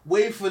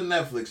 Wait for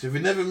Netflix. If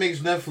it never makes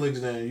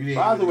Netflix, then you didn't.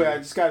 By the way, I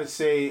just gotta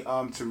say,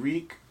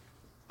 Tariq,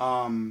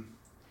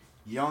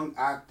 young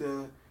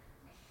actor.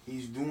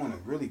 He's doing a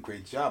really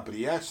great job, but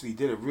he actually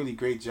did a really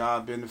great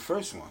job in the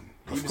firt one.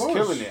 He was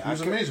killing it. He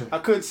was amazing. I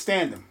couldn't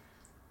stand him.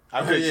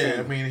 I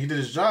mean, he did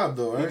his job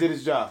though, right? He did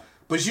his job.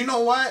 But you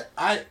know what?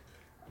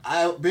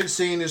 I've been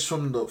saying this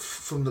from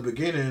the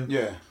beginning.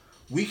 Yeah.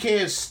 We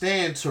can't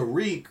stand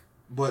Tariq,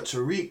 but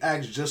Tariq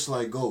acts just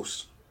like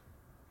Ghost.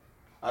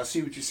 I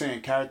see what you're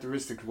saying,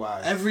 characteristics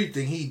wise.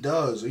 Everything he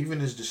does, even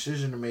his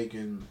decision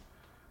making,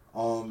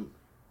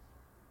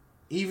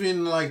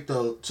 even like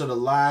the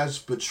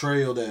last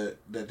betrayal that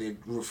they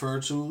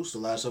referred to, the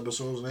last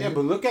episode's name. Yeah,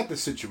 but look at the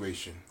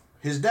situation.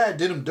 His dad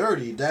did him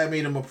dirty. Dad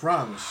made him a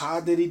promise. How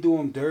did he do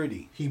him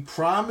dirty? He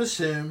promised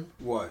him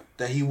What?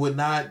 that he would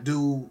not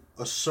do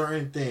a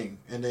certain thing,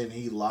 and then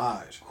he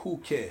lied. Who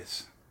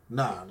cares?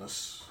 Nah,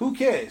 that's... Who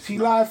cares? He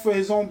lied for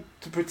his own,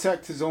 to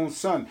protect his own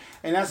son,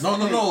 and that's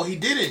No, he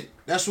didn't.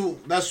 That's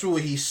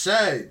what he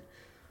said.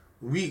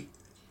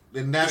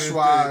 And that's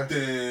why.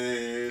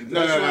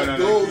 No.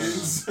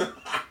 Ghost.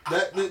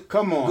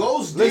 Come on.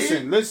 Ghost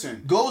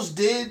listen. Ghost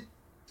did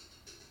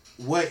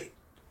what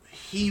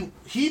he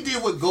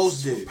did. What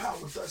Ghost did.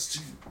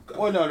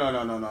 Well,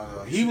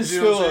 no. He was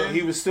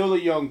still a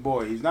young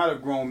boy. He's not a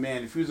grown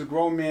man. If he was a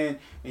grown man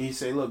and he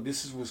say, "Look,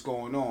 this is what's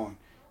going on,"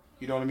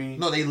 you know what I mean?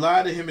 No, they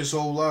lied to him his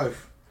whole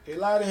life. They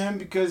lied to him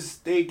because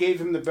they gave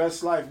him the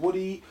best life.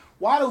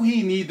 Why do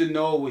he need to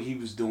know what he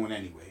was doing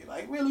anyway?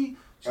 Like, really?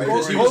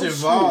 Because he was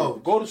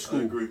involved. Go to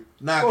school. I agree.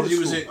 Nah,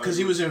 because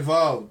he was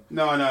involved.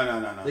 No.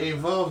 They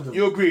involved him.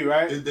 You agree,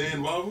 right? Did they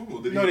involve him?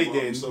 Or did No, he they involve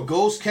didn't. himself?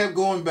 Ghost kept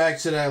going back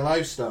to that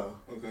lifestyle.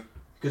 Okay.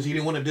 Because he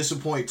didn't want to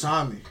disappoint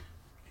Tommy.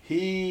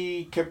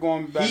 He kept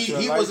going back to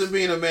He wasn't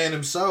being a man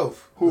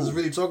himself. Who? Let's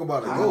really talk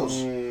about it.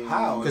 Ghost.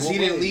 How? Because he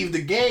didn't leave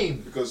the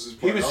game. Because his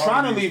He was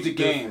trying to priorities leave the was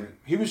game. different.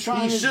 He was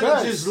trying He his should have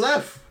best. just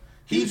left.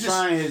 He was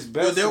trying his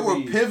best. But there to were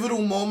leave.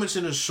 pivotal moments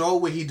in the show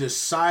where he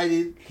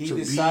decided He to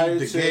decided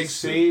be the to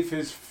gangster. save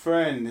his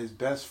friend, his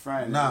best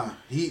friend. Nah,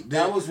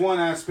 that was one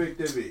aspect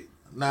of it.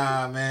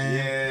 Nah,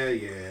 man.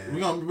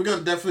 Yeah. We're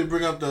gonna definitely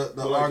bring up the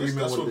But like, argument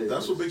that's with what, it.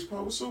 that's what makes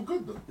Power so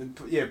good,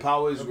 though. Yeah,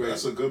 Power is great.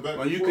 That's a good back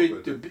Well, and you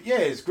forth could, right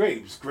it's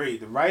great. It's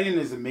great. The writing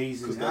is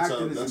amazing. Because The that's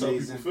acting how is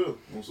amazing. people feel.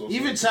 Also,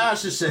 Even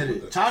Tasha said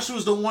it. Tasha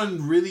was the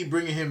one really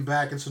bringing him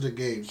back into the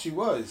game, She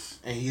was.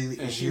 and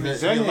She he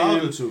resented allowed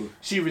him. her to.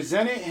 She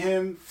resented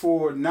him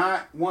for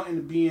not wanting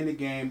to be in the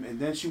game, and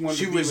then she wanted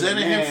She to be resented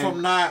with a man. him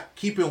from not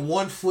keeping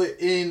one foot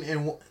in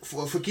and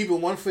for keeping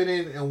one foot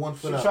in and one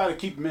foot She out. tried to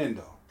keep him in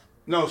though.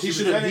 No, He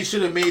should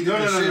have made the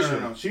decision.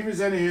 No. She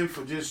resented him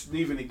for just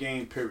leaving the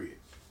game. Period.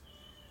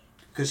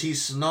 Because he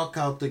snuck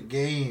out the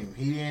game.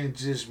 He didn't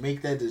just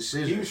make that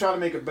decision. He was trying to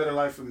make a better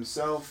life for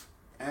himself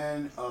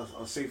and a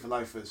safer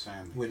life for his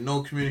family. with no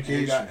And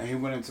communication. he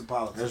went into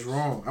politics. That's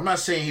wrong. I'm not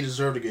saying he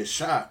deserved to get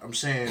shot. I'm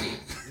saying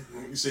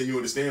You say you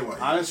understand why.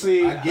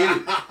 Honestly, I get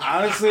it.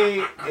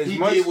 Honestly, He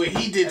did what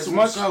he did to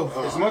himself.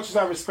 As much as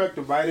I respect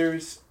the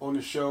writers on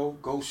the show,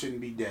 Ghost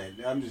shouldn't be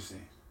dead. I'm just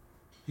saying.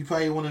 He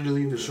probably wanted to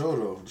leave the show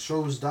though. The show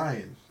was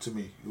dying to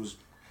me. It was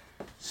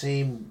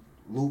same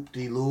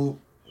loop-de-loop,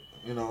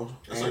 you know.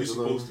 That's how you're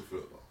supposed to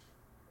feel,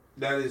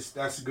 though.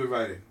 That's a good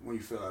writing when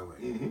you feel that way.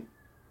 Mm-hmm.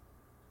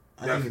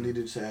 I think it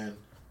needed to end.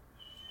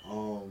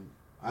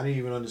 I didn't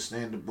even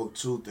understand the book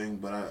 2 thing,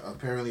 but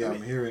apparently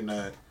I'm hearing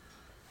that,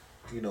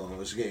 you know,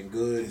 it's getting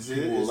good. It's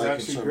like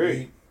actually him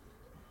great.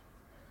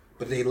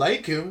 But they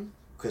like him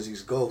because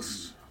he's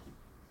Ghost.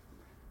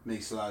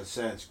 Makes a lot of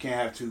sense. You can't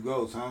have two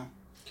ghosts, huh?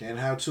 Can't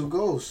have two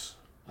Ghosts.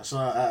 So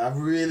I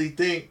really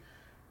think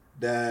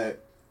that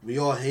we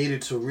all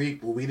hated Tariq,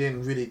 but we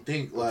didn't really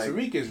think like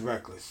Tariq is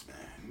reckless, man.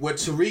 what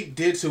Tariq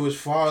did to his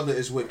father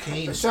is what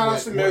Kane. Shout out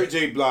to Mary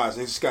J. Blige.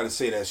 I just got to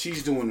say that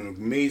she's doing an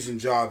amazing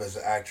job as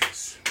an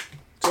actress.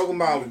 Talking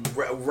about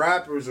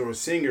rappers or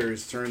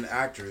singers turned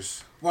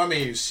actress. Well, I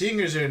mean,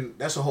 singers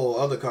that's a whole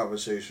other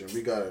conversation.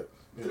 We got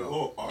The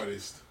whole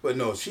artist. But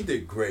no, she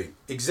did great.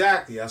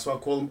 Exactly. That's why I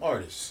call them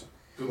artists.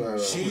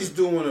 She's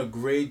doing a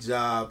great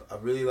job. I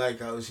really like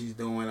how she's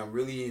doing. I'm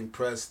really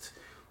impressed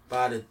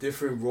by the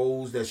different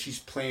roles that she's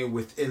playing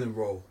within the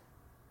role.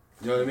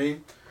 You know what I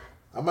mean?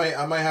 I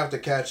might have to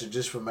catch it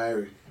just for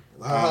Mary.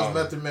 How's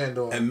Method Man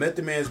doing? And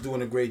Method Man's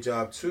doing a great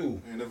job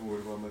too. I ain't never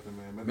worried about Method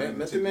Man.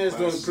 Method Man's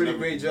doing a pretty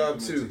great job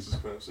too.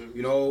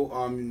 You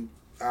know,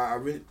 I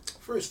really,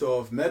 first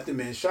off, Method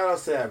Man. Shout out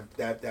to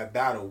that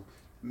battle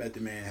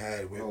Method Man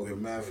had with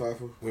Mad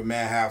Hoffa. With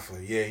Mad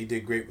Hoffa. Yeah, he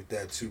did great with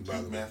that too. By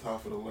the way, Mad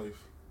Hoffa to life.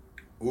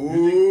 Ooh,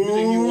 you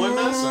think he won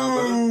that?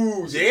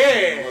 Sound better?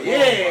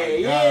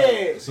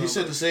 Yeah. He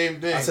said the same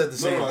thing. I said the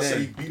same No, I said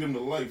he thing. beat him to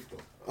life though.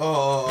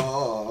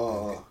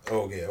 Oh.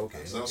 Okay.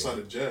 It's outside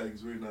of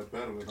Jags. We're not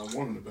battling. I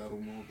wanted to battle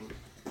more, but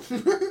this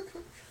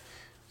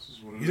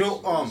is what it You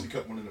know, is. He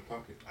kept one in the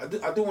pocket. I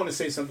do want to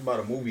say something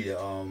about a movie that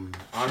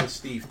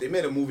Honest Thief. They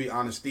made a movie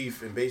Honest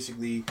Thief, and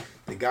basically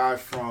the guy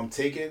from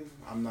Taken,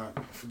 I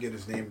forget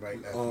his name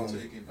right now.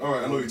 Taken. All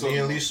right, I know you're talking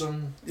Ian about.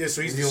 Leeson. Yeah,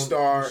 so he's the Liam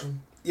star. Neeson.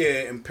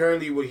 Yeah, and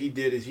apparently what he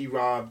did is he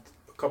robbed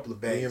a couple of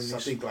banks. Liam I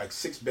think Neeson. like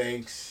 6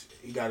 banks.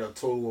 He got a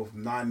total of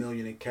 $9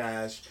 million in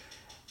cash.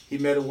 he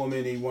met a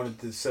woman he wanted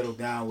to settle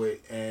down with,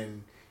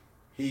 and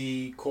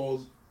he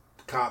called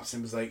the cops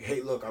and was like,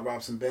 "Hey, look, I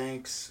robbed some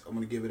banks. I'm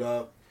gonna give it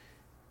up.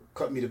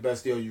 Cut me the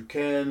best deal you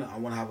can. I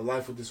want to have a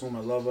life with this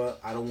woman. I love her.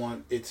 I don't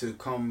want it to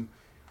come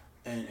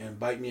and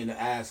bite me in the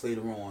ass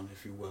later on,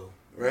 if you will."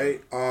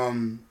 Right?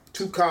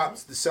 2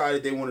 cops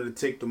decided they wanted to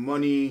take the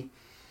money,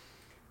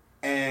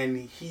 and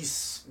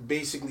he's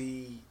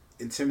basically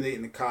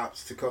intimidating the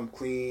cops to come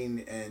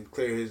clean and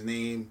clear his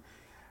name.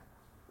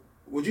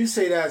 Would you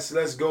say that's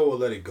let's go or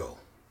let it go?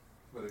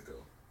 Let it go.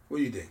 What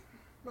do you think?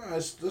 Nah,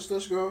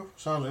 let's go.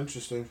 Sounds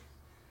interesting.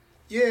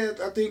 Yeah,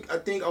 I think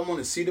I want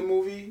to see the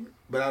movie,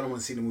 but I don't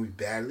want to see the movie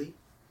badly.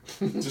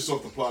 Just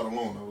off the plot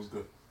alone, that was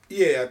good.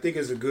 Yeah, I think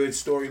it's a good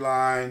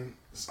storyline.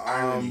 It's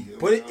irony.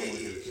 But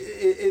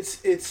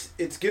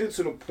it's getting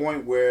to the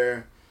point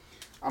where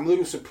I'm a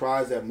little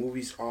surprised that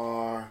movies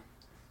are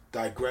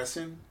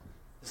digressing.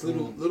 It's a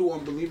little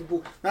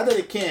unbelievable. Not that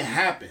it can't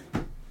happen,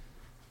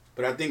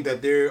 but I think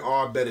that there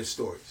are better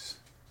stories.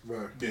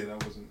 Right. Yeah,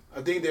 that wasn't.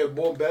 I think they're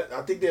more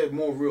I think they're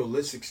more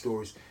realistic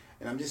stories.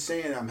 And I'm just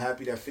saying, I'm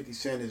happy that 50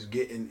 Cent is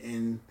getting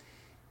in.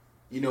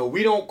 You know,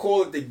 we don't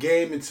call it the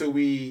game until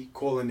we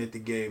calling it the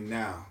game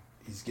now.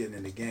 He's getting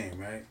in the game,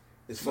 right?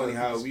 It's funny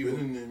how we been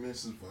in there, man,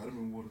 since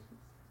Vitamin Water.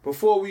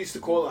 Before we used to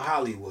call it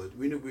Hollywood.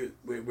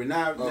 We're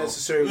not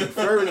necessarily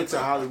referring it to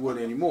Hollywood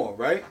anymore,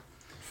 right?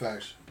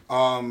 Facts.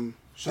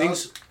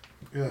 Things.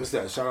 Yeah. What's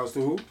that? Shout outs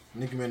to who?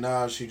 Nicki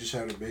Minaj, she just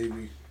had a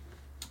baby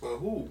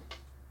Who?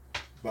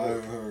 by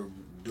her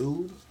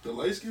dude. The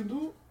light skinned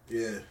dude?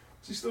 Yeah.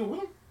 She still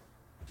with him?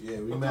 Yeah,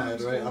 we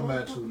mad, right? I'm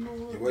mad too.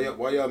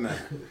 Why y'all mad?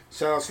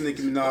 Shout outs to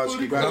Nicki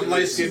Minaj. I'm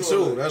light skinned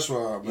too. That's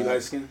why I'm You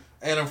light skinned?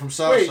 And I'm from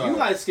Southside. Wait, you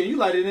light skinned? You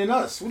lighter than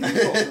us. What are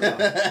you talking about?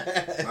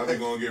 Now they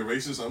gonna get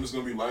racist. I'm just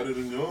gonna be lighter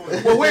than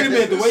yours. Well, wait a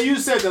minute. The way you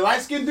said the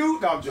light skinned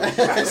dude? No, I'm joking.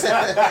 What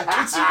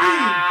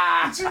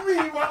you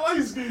mean? My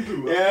light skinned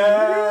dude?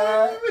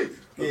 Yeah.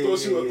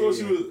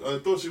 I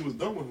thought she was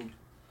done with him.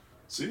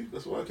 See,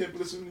 that's why I can't be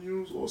listening to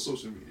news or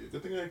social media.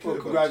 Good thing I ain't care Well,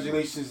 about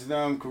congratulations to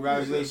them.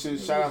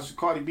 Congratulations. Shout out to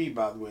Cardi B,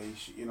 by the way.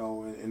 You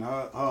know, and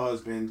her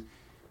husband.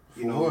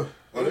 You know, what?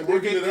 Are they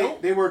working it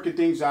out? They're working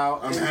things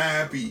out. I'm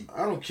happy.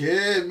 I don't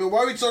care, man.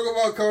 Why we talking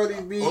about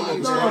Cardi B? Oh, no.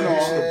 No.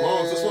 The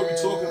Bronx. That's what we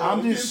talking about.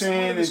 I'm just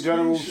saying in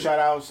general. Shout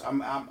outs.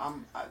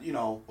 I'm you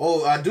know.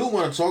 Oh, I do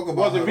want to talk about.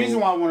 Well, the her,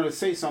 reason though. why I wanted to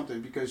say something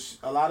because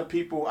a lot of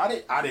people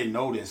I didn't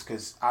know this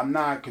because I'm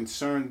not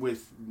concerned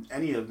with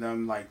any of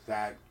them like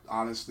that.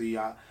 Honestly,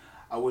 I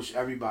wish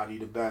everybody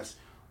the best,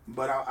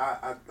 but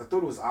I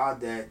thought it was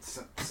odd that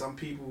some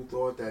people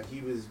thought that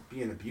he was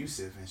being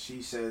abusive, and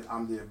she said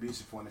I'm the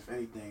abusive one. If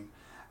anything,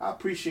 I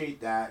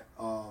appreciate that.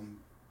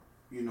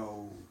 You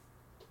know,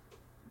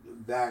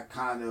 that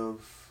kind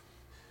of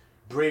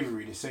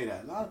bravery to say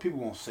that. A lot of people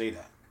won't say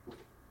that.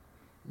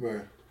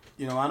 Right.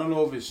 You know, I don't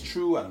know if it's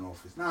true. I don't know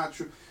if it's not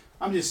true.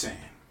 I'm just saying.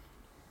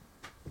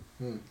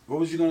 What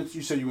was you gonna?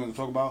 You said you were gonna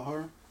talk about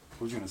her.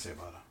 What was you gonna say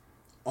about her?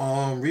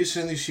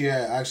 Recently she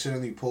had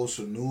accidentally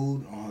posted a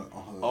nude on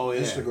her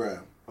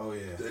Instagram. Oh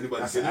yeah. Did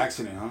anybody That's see an that?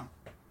 accident, huh? I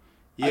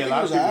Yeah, think a lot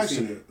it of was an people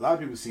seen accident. it. A lot of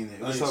people seen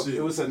it.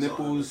 It was her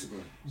nipples.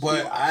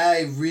 But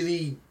I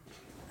really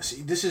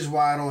see. This is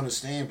why I don't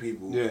understand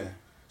people. Yeah.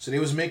 So they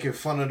was making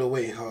fun of the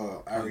way her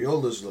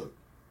areolas look.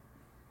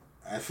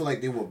 I feel like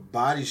they were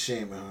body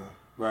shaming her.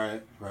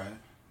 Right.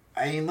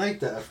 I ain't like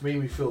that. It made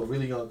me feel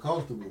really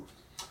uncomfortable.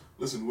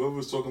 Listen,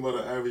 whoever's talking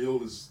about her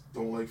areolas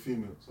don't like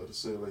females. I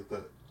just say it like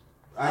that.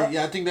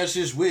 I think that's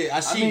just weird.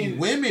 I see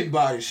women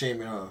body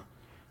shaming her.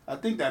 I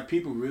think that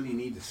people really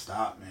need to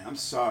stop, man. I'm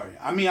sorry.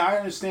 I mean, I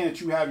understand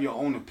that you have your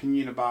own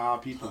opinion about how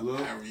people look.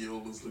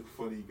 Areolas look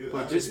funny. Good.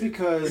 But just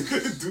because,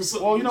 do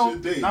something well, you know,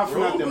 with your day, not for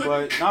bro. nothing,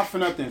 but not for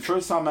nothing.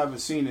 First time I ever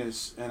seen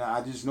this, and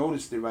I just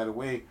noticed it right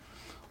away.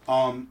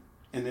 And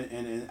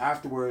then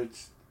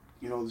afterwards,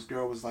 you know, this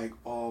girl was like,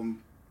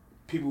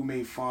 people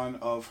made fun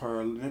of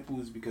her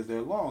nipples because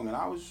they're long, and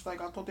I was just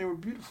like, I thought they were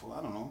beautiful.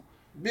 I don't know.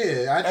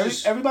 Yeah,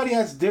 everybody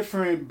has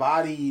different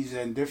bodies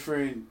and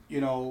different,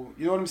 you know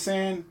what I'm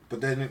saying.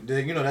 But then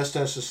you know that's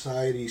that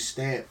society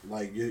stamp.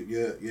 Like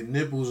your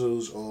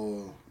nipples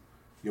or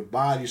your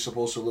body's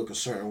supposed to look a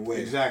certain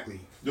way. Exactly.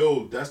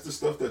 Yo, that's the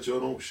stuff that y'all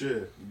don't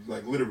share.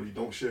 Like literally,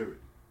 don't share it.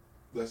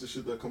 That's the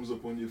shit that comes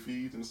up on your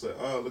feed, and it's like,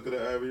 look at the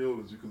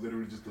areolas. You can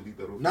literally just delete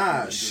that.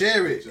 Nah,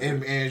 share it,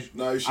 and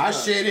nah, I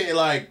shared it.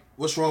 Like,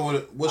 what's wrong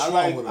with it? What's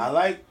wrong with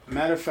it?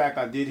 Matter of fact,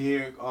 I did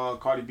hear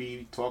Cardi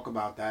B talk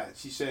about that.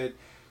 She said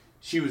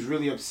she was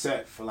really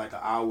upset for like an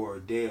hour or a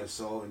day or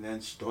so, and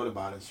then she thought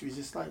about it. She was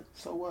just like,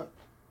 so what?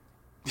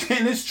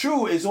 And it's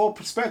true. It's all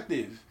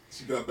perspective.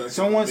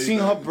 Someone seen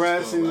her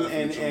breasts and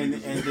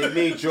they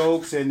made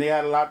jokes and they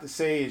had a lot to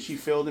say and she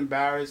felt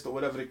embarrassed or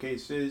whatever the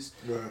case is,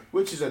 right.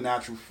 Which is a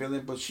natural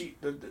feeling. But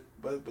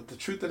but the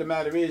truth of the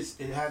matter is,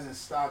 it hasn't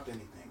stopped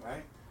anything,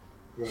 right?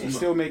 She's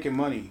still making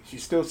money.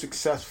 She's still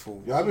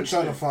successful. Yo, I've been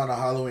trying to find a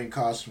Halloween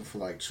costume for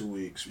like 2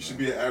 weeks. You should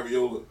be an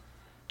areola.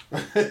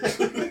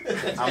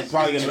 I'm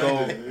probably gonna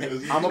go.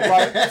 I'm a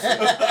probably.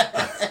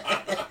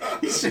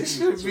 He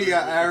should be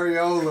an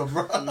areola,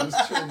 bro.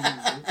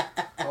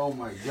 Oh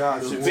my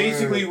God! So Word.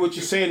 basically, what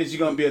you're saying is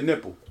you're gonna be a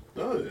nipple.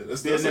 Oh yeah,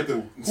 that's Be a like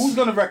nipple. Who's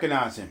gonna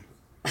recognize him?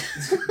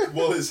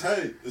 well, his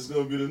head is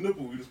gonna be the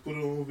nipple. You just put it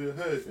on over your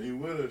head and you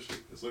wear that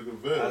shit. It's like a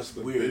vest. That's It's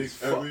the weird big as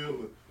fuck. area.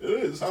 It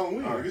is. It's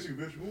Halloween. All right. I guess you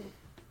bitch you want.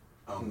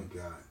 Oh my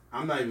God!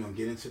 I'm not even gonna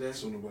get into that.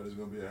 So nobody's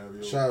gonna be a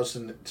areola. Shout outs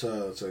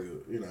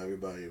to you know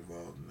everybody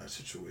involved in that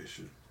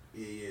situation.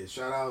 Yeah.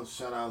 Shout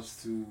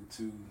outs to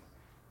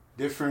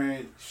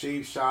different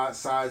shape, shot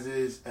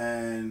sizes,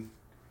 and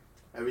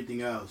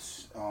everything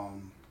else.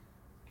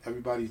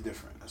 Everybody's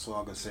different. That's all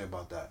I'm gonna say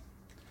about that.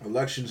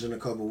 Elections in a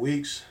couple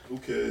weeks. Who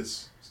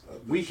cares? Stop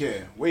that We shit.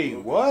 care. Wait,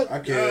 what? I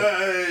care.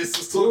 Yes,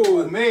 let's talk Ooh,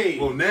 about mate.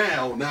 Well,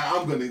 now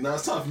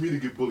it's time for me to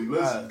get bullied.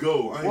 Let's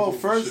go. I ain't Well, voting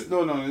for first, shit.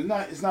 no,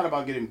 it's not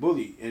about getting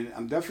bullied, and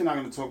I'm definitely not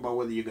going to talk about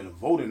whether you're going to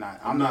vote or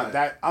not. I'm not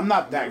that I'm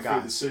guy. not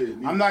afraid to say it,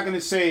 neither. I'm not going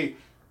to say,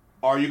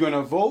 "Are you going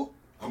to vote?"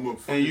 I'm gonna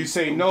And you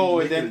say I'm no,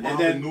 making and then-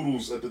 ramen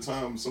noodles at the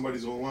time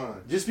somebody's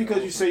online. Just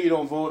because you say you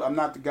don't vote, I'm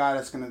not the guy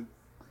that's going to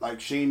like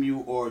shame you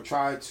or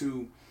try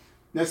to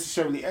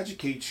necessarily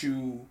educate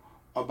you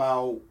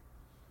about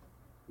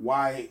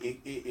why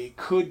it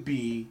could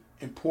be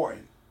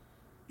important.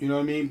 You know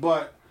what I mean?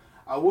 But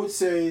I would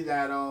say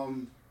that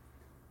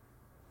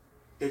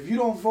if you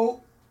don't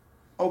vote,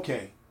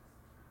 okay.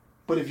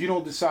 But if you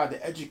don't decide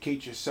to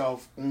educate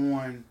yourself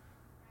on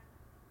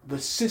the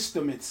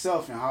system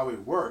itself and how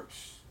it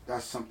works,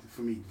 that's something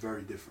for me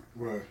very different.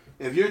 Right.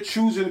 If you're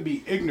choosing to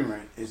be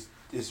ignorant,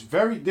 it's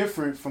very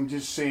different from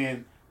just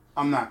saying,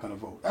 I'm not going to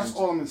vote. That's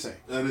all I'm going to say.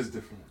 That is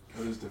different.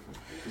 That is different.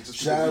 It's just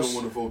because Shouts- you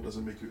don't want to vote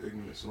doesn't make you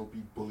ignorant. So don't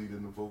be bullied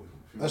into voting.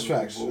 If you That's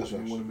wanna facts. Vote, That's you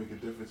facts. want to make a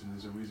difference, and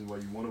there's a reason why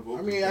you want to vote.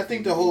 I mean, I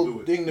think the you whole do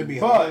it. thing to be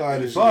But-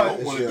 highlighted is but-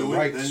 is wanna your do it,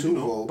 right then, to you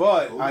know. vote.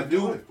 But Go I live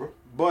your do, life, bro.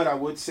 but I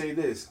would say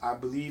this. I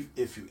believe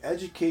if you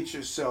educate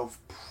yourself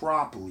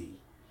properly,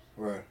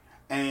 Right.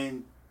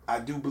 and I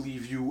do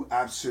believe you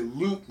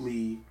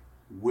absolutely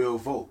will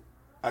vote.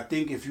 I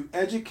think if you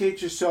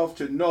educate yourself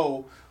to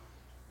know.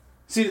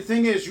 See, the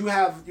thing is, you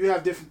have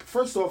different.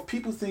 First off,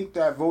 people think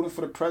that voting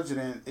for the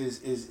president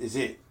is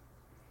it.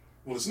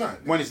 Well, it's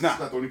not. When it's not. It's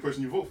not the only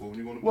person you vote for when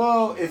you want to vote.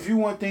 Well, if you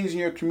want things in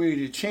your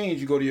community to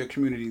change, you go to your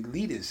community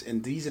leaders,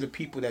 and these are the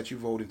people that you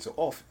vote into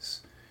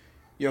office.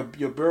 Your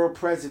borough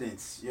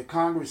presidents, your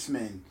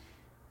congressmen,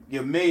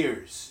 your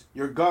mayors,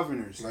 your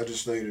governors.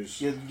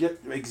 Legislators.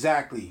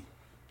 Exactly.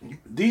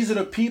 These are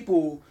the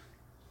people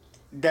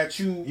that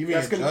you Even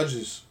that's your gonna-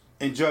 judges.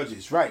 and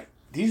judges, right?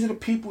 These are the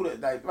people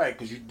that right,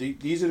 because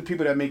these are the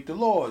people that make the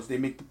laws, they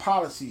make the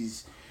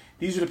policies.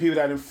 These are the people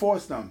that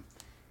enforce them.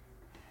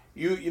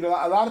 You know,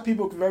 a lot of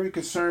people are very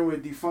concerned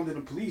with defunding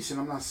the police, and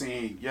I'm not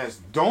saying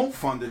don't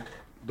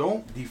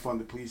defund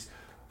the police,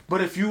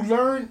 but if you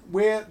learn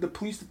where the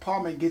police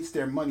department gets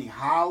their money,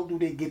 how do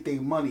they get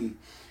their money?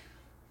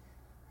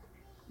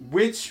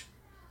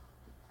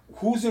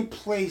 Who's in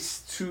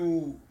place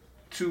to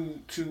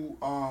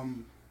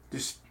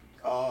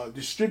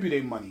distribute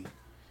their money?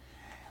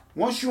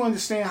 Once you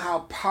understand how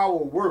power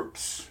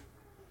works,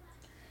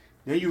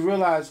 then you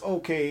realize,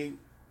 okay,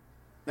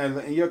 and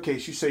in your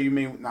case, you say you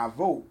may not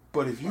vote,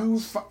 but if you,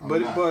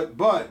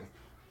 but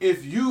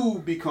if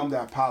you become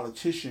that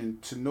politician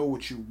to know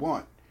what you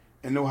want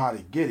and know how to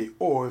get it,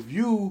 or if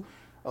you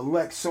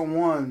elect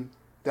someone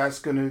that's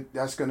gonna,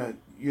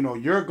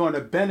 you're gonna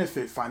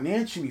benefit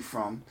financially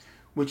from,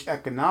 which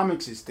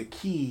economics is the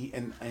key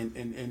and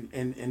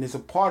is a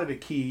part of the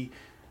key.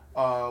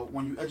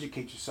 When you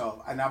educate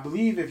yourself, and I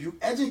believe if you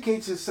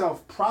educate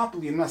yourself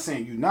properly, I'm not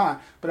saying you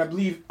not, but I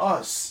believe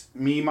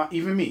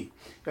even me,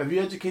 if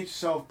you educate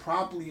yourself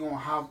properly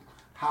on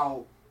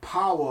how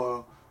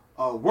power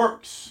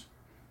works,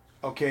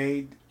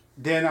 okay,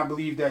 then I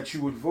believe that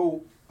you would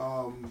vote.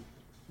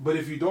 But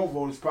if you don't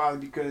vote, it's probably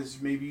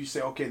because maybe you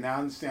say, okay, now I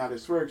understand how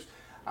this works.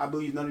 I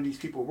believe none of these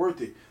people are worth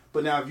it.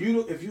 But now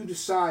if you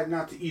decide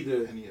not to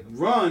either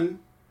run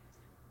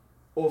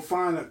or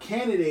find a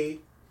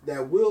candidate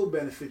that will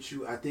benefit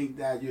you, I think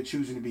that you're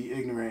choosing to be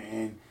ignorant.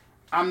 And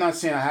I'm not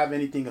saying I have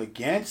anything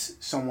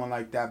against someone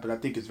like that, but I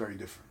think it's very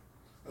different.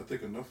 I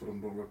think enough of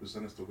them don't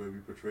represent us the way we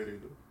portray they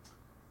do.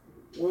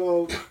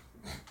 Well,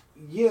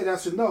 yeah,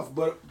 that's enough.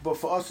 But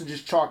for us to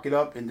just chalk it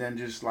up and then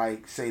just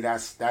like say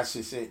that's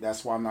just it,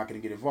 that's why I'm not going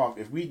to get involved.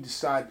 If we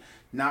decide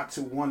not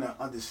to want to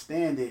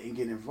understand it and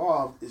get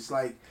involved, it's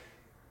like,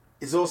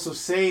 it's also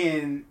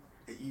saying,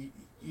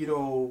 you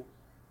know,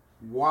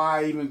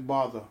 why even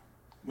bother?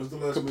 When's the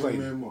last Million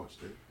Man March,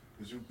 Dave?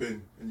 Because you've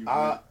been and you've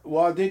been.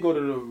 Well, I did go to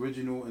the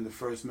original and the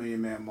first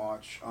Million Man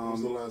March. When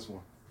was the last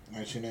one?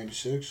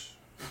 1996.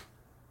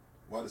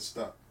 Why did it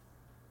stop?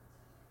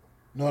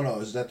 No,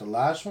 is that the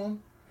last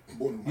one?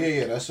 More than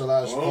Yeah, that's the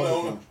last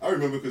one. I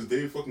remember because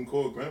Dave fucking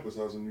called Grandpa's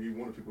house and he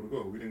wanted people to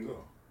go. We didn't go.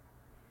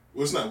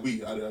 Well, it's not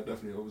we. I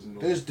definitely wasn't.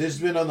 There's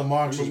been other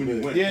marches. Remember when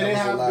you But went? Yeah, there that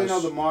have was the been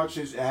last- other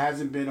marches. It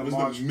hasn't been a When's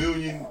march. the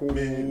Million Man?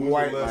 When's the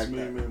quite last like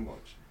Million that. Man March?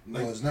 No,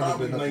 it's never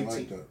been nothing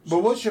like that. But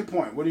what's your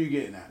point? What are you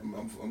getting at?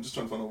 I'm just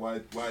trying to find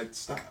out why it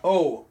stopped.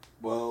 Oh,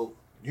 well,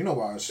 You know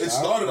why it stopped. It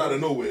started out of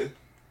nowhere.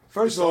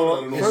 first of It started all,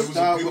 out of nowhere. It It was a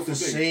stopped with beautiful the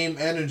thing. same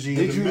energy.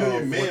 Did in you the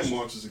Million Man fortune.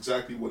 March is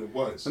exactly what it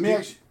was. let me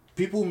ask you.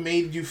 people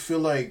made you feel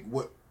like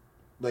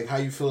how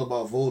you feel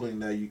about voting,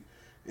 that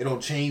it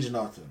don't change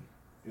nothing.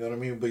 You know what I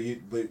mean?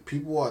 But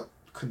people are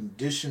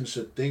conditioned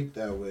to think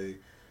that way,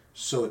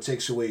 so it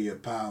takes away your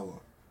power.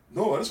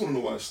 No, I just want to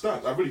know why it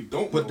stopped. I really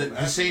don't. But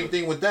the same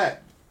thing with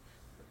that.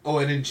 Oh,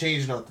 it didn't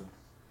change nothing.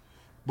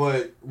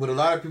 But what a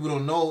lot of people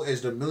don't know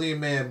is the Million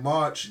Man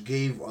March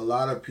gave a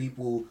lot of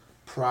people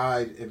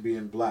pride in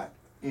being black.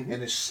 Mm-hmm.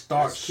 And it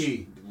starts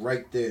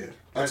right there.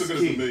 I took it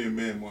as the Million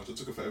Man March. I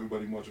took it for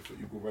everybody marching for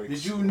equal rights.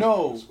 Did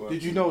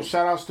you know,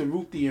 shout outs to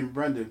Ruthie and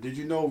Brenda. Did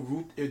you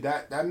know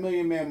that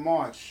Million Man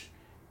March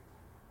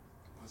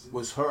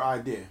was her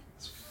idea?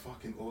 It's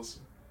fucking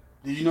awesome.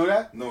 Did you know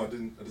that? No, I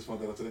didn't. I just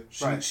found that out today.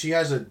 She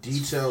has a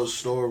detailed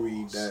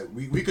story that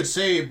we could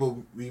say it, but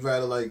we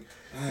rather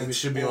maybe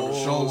should be on the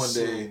show one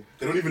day.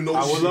 They don't even know.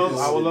 I would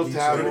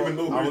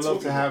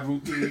love to have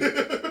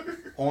Ruthie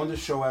on the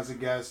show as a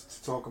guest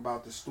to talk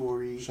about the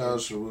story. Shout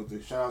out to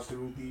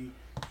Ruthie.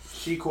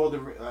 She called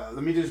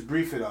let me just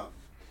brief it up.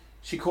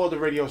 She called the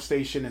radio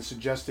station and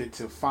suggested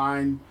to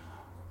find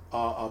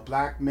a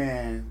black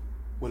man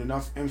with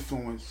enough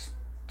influence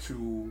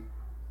to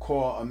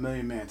call a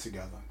Million Man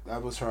together.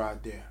 That was her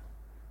idea.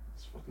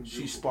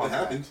 She sparked that.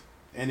 Happened.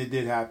 And it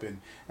did happen.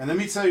 And let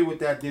me tell you what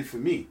that did for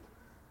me.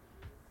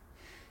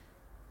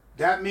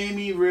 That made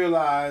me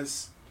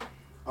realize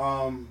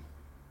it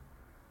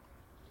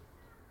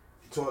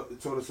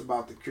taught us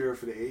about the cure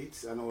for the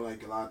AIDS. I know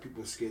a lot of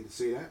people are scared to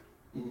say that.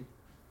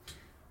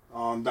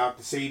 Mm-hmm.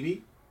 Dr.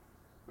 Sebi,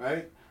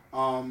 right?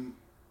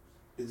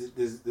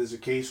 There's a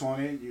case on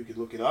it. You can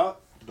look it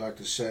up.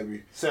 Dr.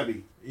 Sebi.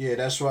 Sebi. Yeah,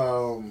 that's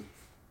why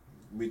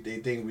they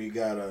think we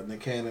got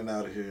Nick Cannon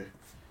out of here.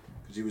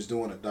 Because he was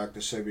doing a Dr.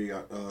 Sebi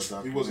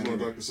documentary. He wasn't on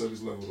Dr.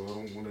 Sebi's level, though. I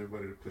don't want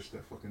everybody to push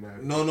that fucking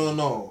narrative.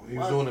 No. He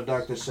was doing a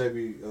Dr.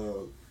 Sebi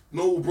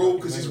no, bro,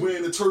 because he's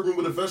wearing a turban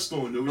with a vest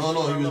on. Yo.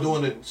 No, he was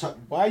doing it.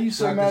 Why are you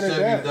so mad at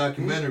that?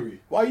 Documentary.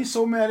 Why are you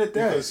so mad at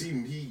that?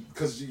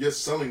 Because you're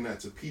selling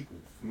that to people.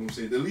 You know what I'm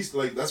saying? At least,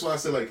 that's why I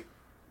said,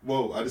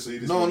 whoa, I just say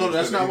this. No,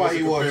 that's not why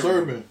he wore a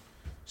turban.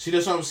 See,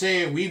 that's what I'm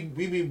saying. We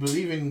be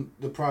believing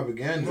the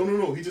propaganda.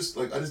 No.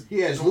 He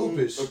has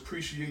lupus.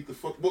 Appreciate the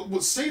fuck.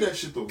 But say that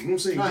shit though. You know what I'm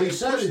saying? Nah, he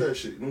said push that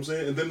shit. You know what I'm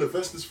saying? And then the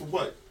vest is for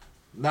what?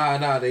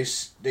 Nah. They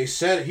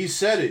said it. He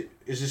said it.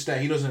 It's just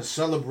that he doesn't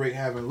celebrate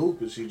having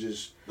lupus. He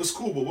just. That's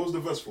cool, but what was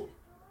the vest for?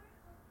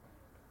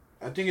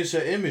 I think it's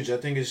an image. I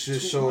think it's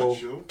just so.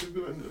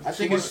 I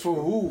think it's for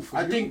who?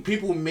 I think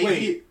people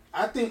make it.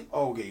 I think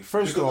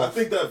First off, I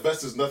think that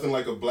vest is nothing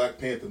like a Black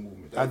Panther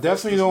movement. I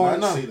definitely don't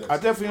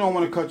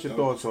want to cut your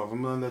thoughts off.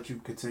 I'm gonna let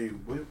you continue.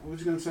 What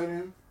you gonna say to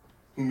him?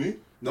 Me?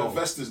 No, that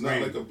vest is not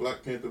like a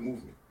Black Panther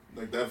movement.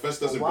 Like that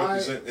vest doesn't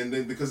represent. And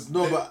then because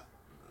but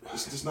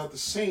it's just not the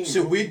same.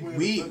 So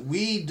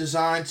we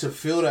designed to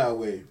feel that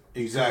way.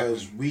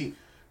 Exactly.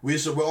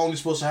 Because we're only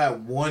supposed to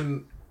have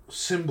one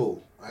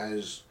symbol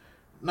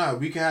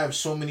we can have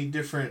so many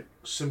different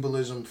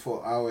symbolism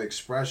for our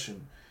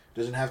expression. It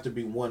doesn't have to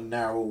be one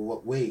narrow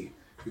way.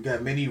 We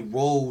got many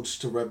roads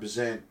to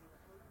represent,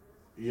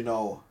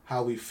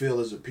 how we feel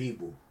as a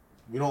people.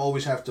 We don't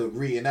always have to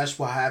agree, and that's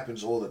what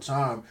happens all the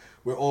time.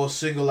 We're all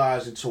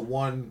singularized into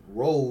one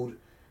road,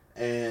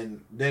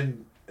 and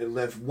then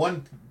if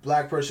one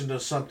black person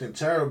does something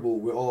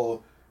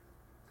terrible,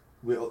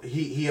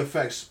 he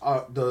affects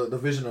the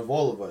vision of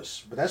all of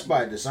us. But that's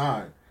by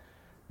design.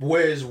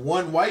 Whereas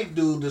one white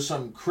dude does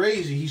something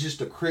crazy, he's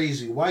just a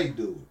crazy white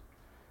dude.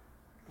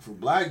 If a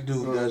black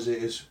dude does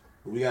it,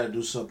 we got to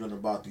do something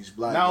about these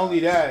black. Not only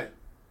that,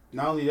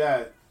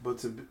 but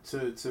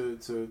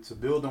to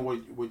build on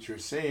what you're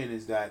saying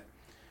is that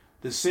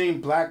the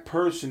same black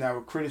person that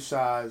would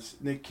criticize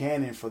Nick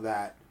Cannon for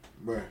that,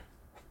 right,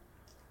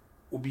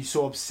 would be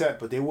so upset,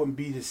 but they wouldn't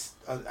be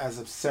as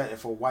upset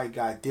if a white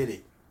guy did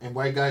it. And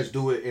white guys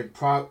do it and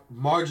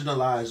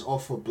marginalize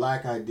off of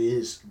black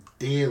ideas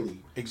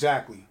daily.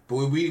 Exactly.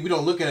 But we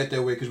don't look at it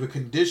that way because we're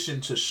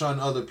conditioned to shun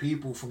other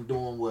people from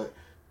doing what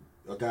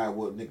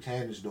Nick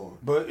Cannon's doing.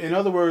 But in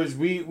other words,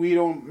 we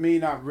may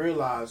not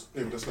realize.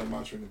 Yeah, but that's not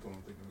my train of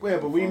thought. Yeah,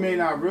 but we may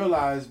not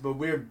realize, but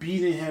we're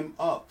beating him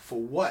up for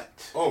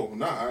what? Oh,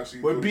 nah,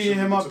 actually. We're beating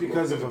him up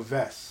because of a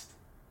vest.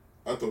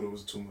 I thought it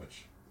was too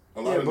much. A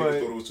lot of niggas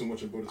thought it was too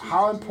much.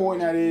 How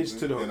important that is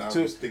to the. And I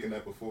was thinking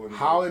that before.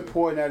 How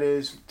important that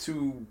is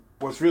to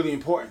what's really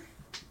important.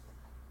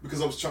 Because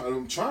I'm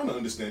trying to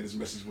understand his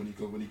message when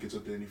he gets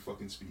up there and he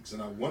fucking speaks,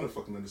 and I want to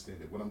fucking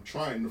understand it. What I'm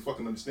trying to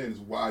fucking understand is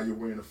why you're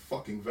wearing a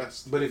fucking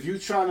vest. But if you're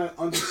trying to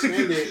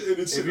understand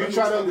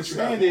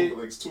it,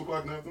 like it's 2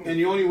 o'clock now, and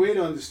the only way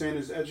to understand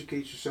is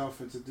educate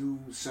yourself and to do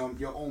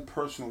your own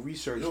personal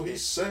research. Yo, he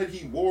said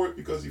he wore it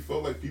because he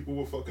felt like people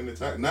were fucking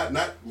attacked.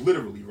 Not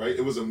literally, right?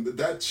 It was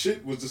that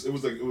shit was just it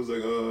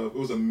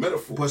was a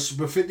metaphor. But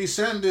 50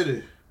 Cent did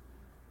it.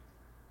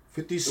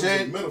 50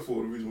 Cent. It was a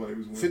metaphor. The reason why he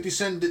was wearing 50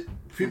 Cent.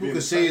 People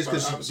could say it's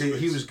because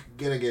he was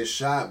gonna get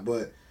shot,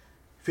 but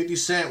 50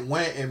 Cent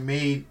went and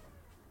made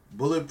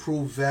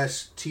bulletproof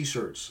vest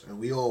T-shirts, and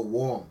we all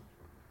wore them.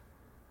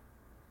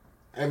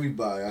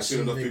 Everybody, I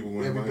seen enough people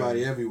wearing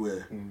everybody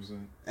everywhere. You know what I'm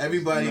saying?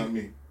 Everybody. Not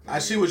me. I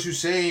see what you're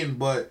saying,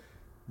 but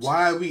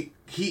why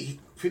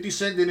 50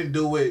 Cent didn't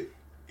do it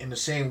in the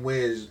same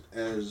way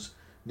as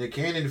Nick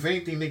Cannon. If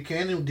anything, Nick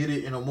Cannon did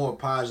it in a more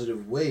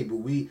positive way, but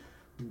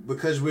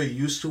because we're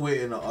used to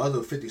it in the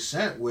other 50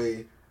 Cent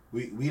way,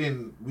 we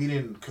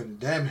didn't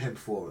condemn him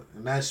for it,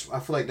 and I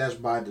feel like that's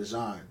by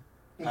design.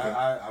 Okay.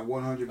 I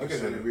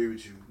 100% agree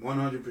with you.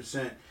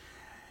 100%.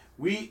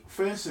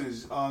 For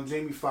instance,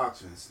 Jamie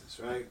Foxx, for instance,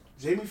 right?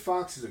 Jamie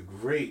Foxx is a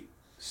great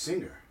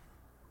singer.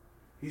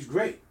 He's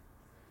great.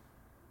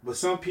 But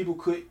some people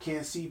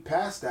can't see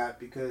past that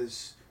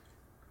because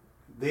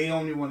they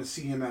only want to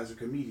see him as a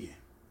comedian.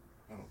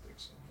 I don't think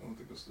so. I don't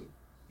think that's the...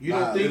 You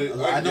don't think?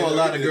 I know a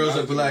lot of girls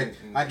that be like,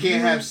 I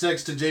can't have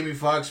sex to Jamie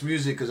Foxx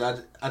music because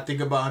I think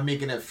about him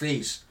making that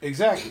face.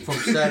 Exactly. From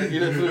Saturday. You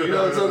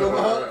know what I'm talking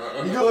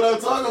about? You know what I'm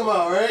talking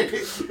about, right?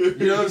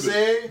 You know what I'm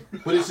saying?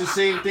 But it's the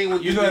same thing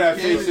with that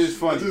face is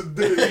funny. You just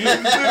did it.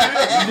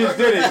 You just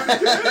did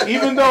it.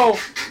 Even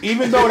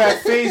though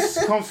that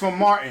face comes from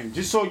Martin,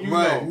 just so you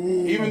know.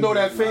 Even though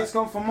that face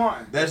comes from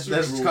Martin. That's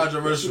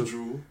controversial.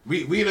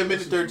 We in a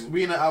minute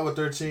we in an hour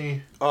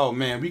 13. Oh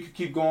man, we could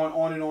keep going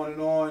on and on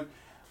and on.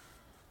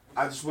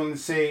 I just wanted to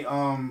say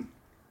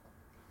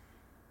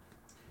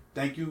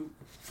thank you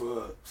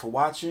for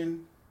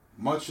watching.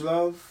 Much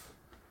love.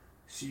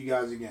 See you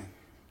guys again.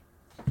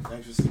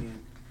 Thanks for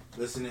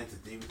listening to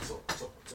David Talk.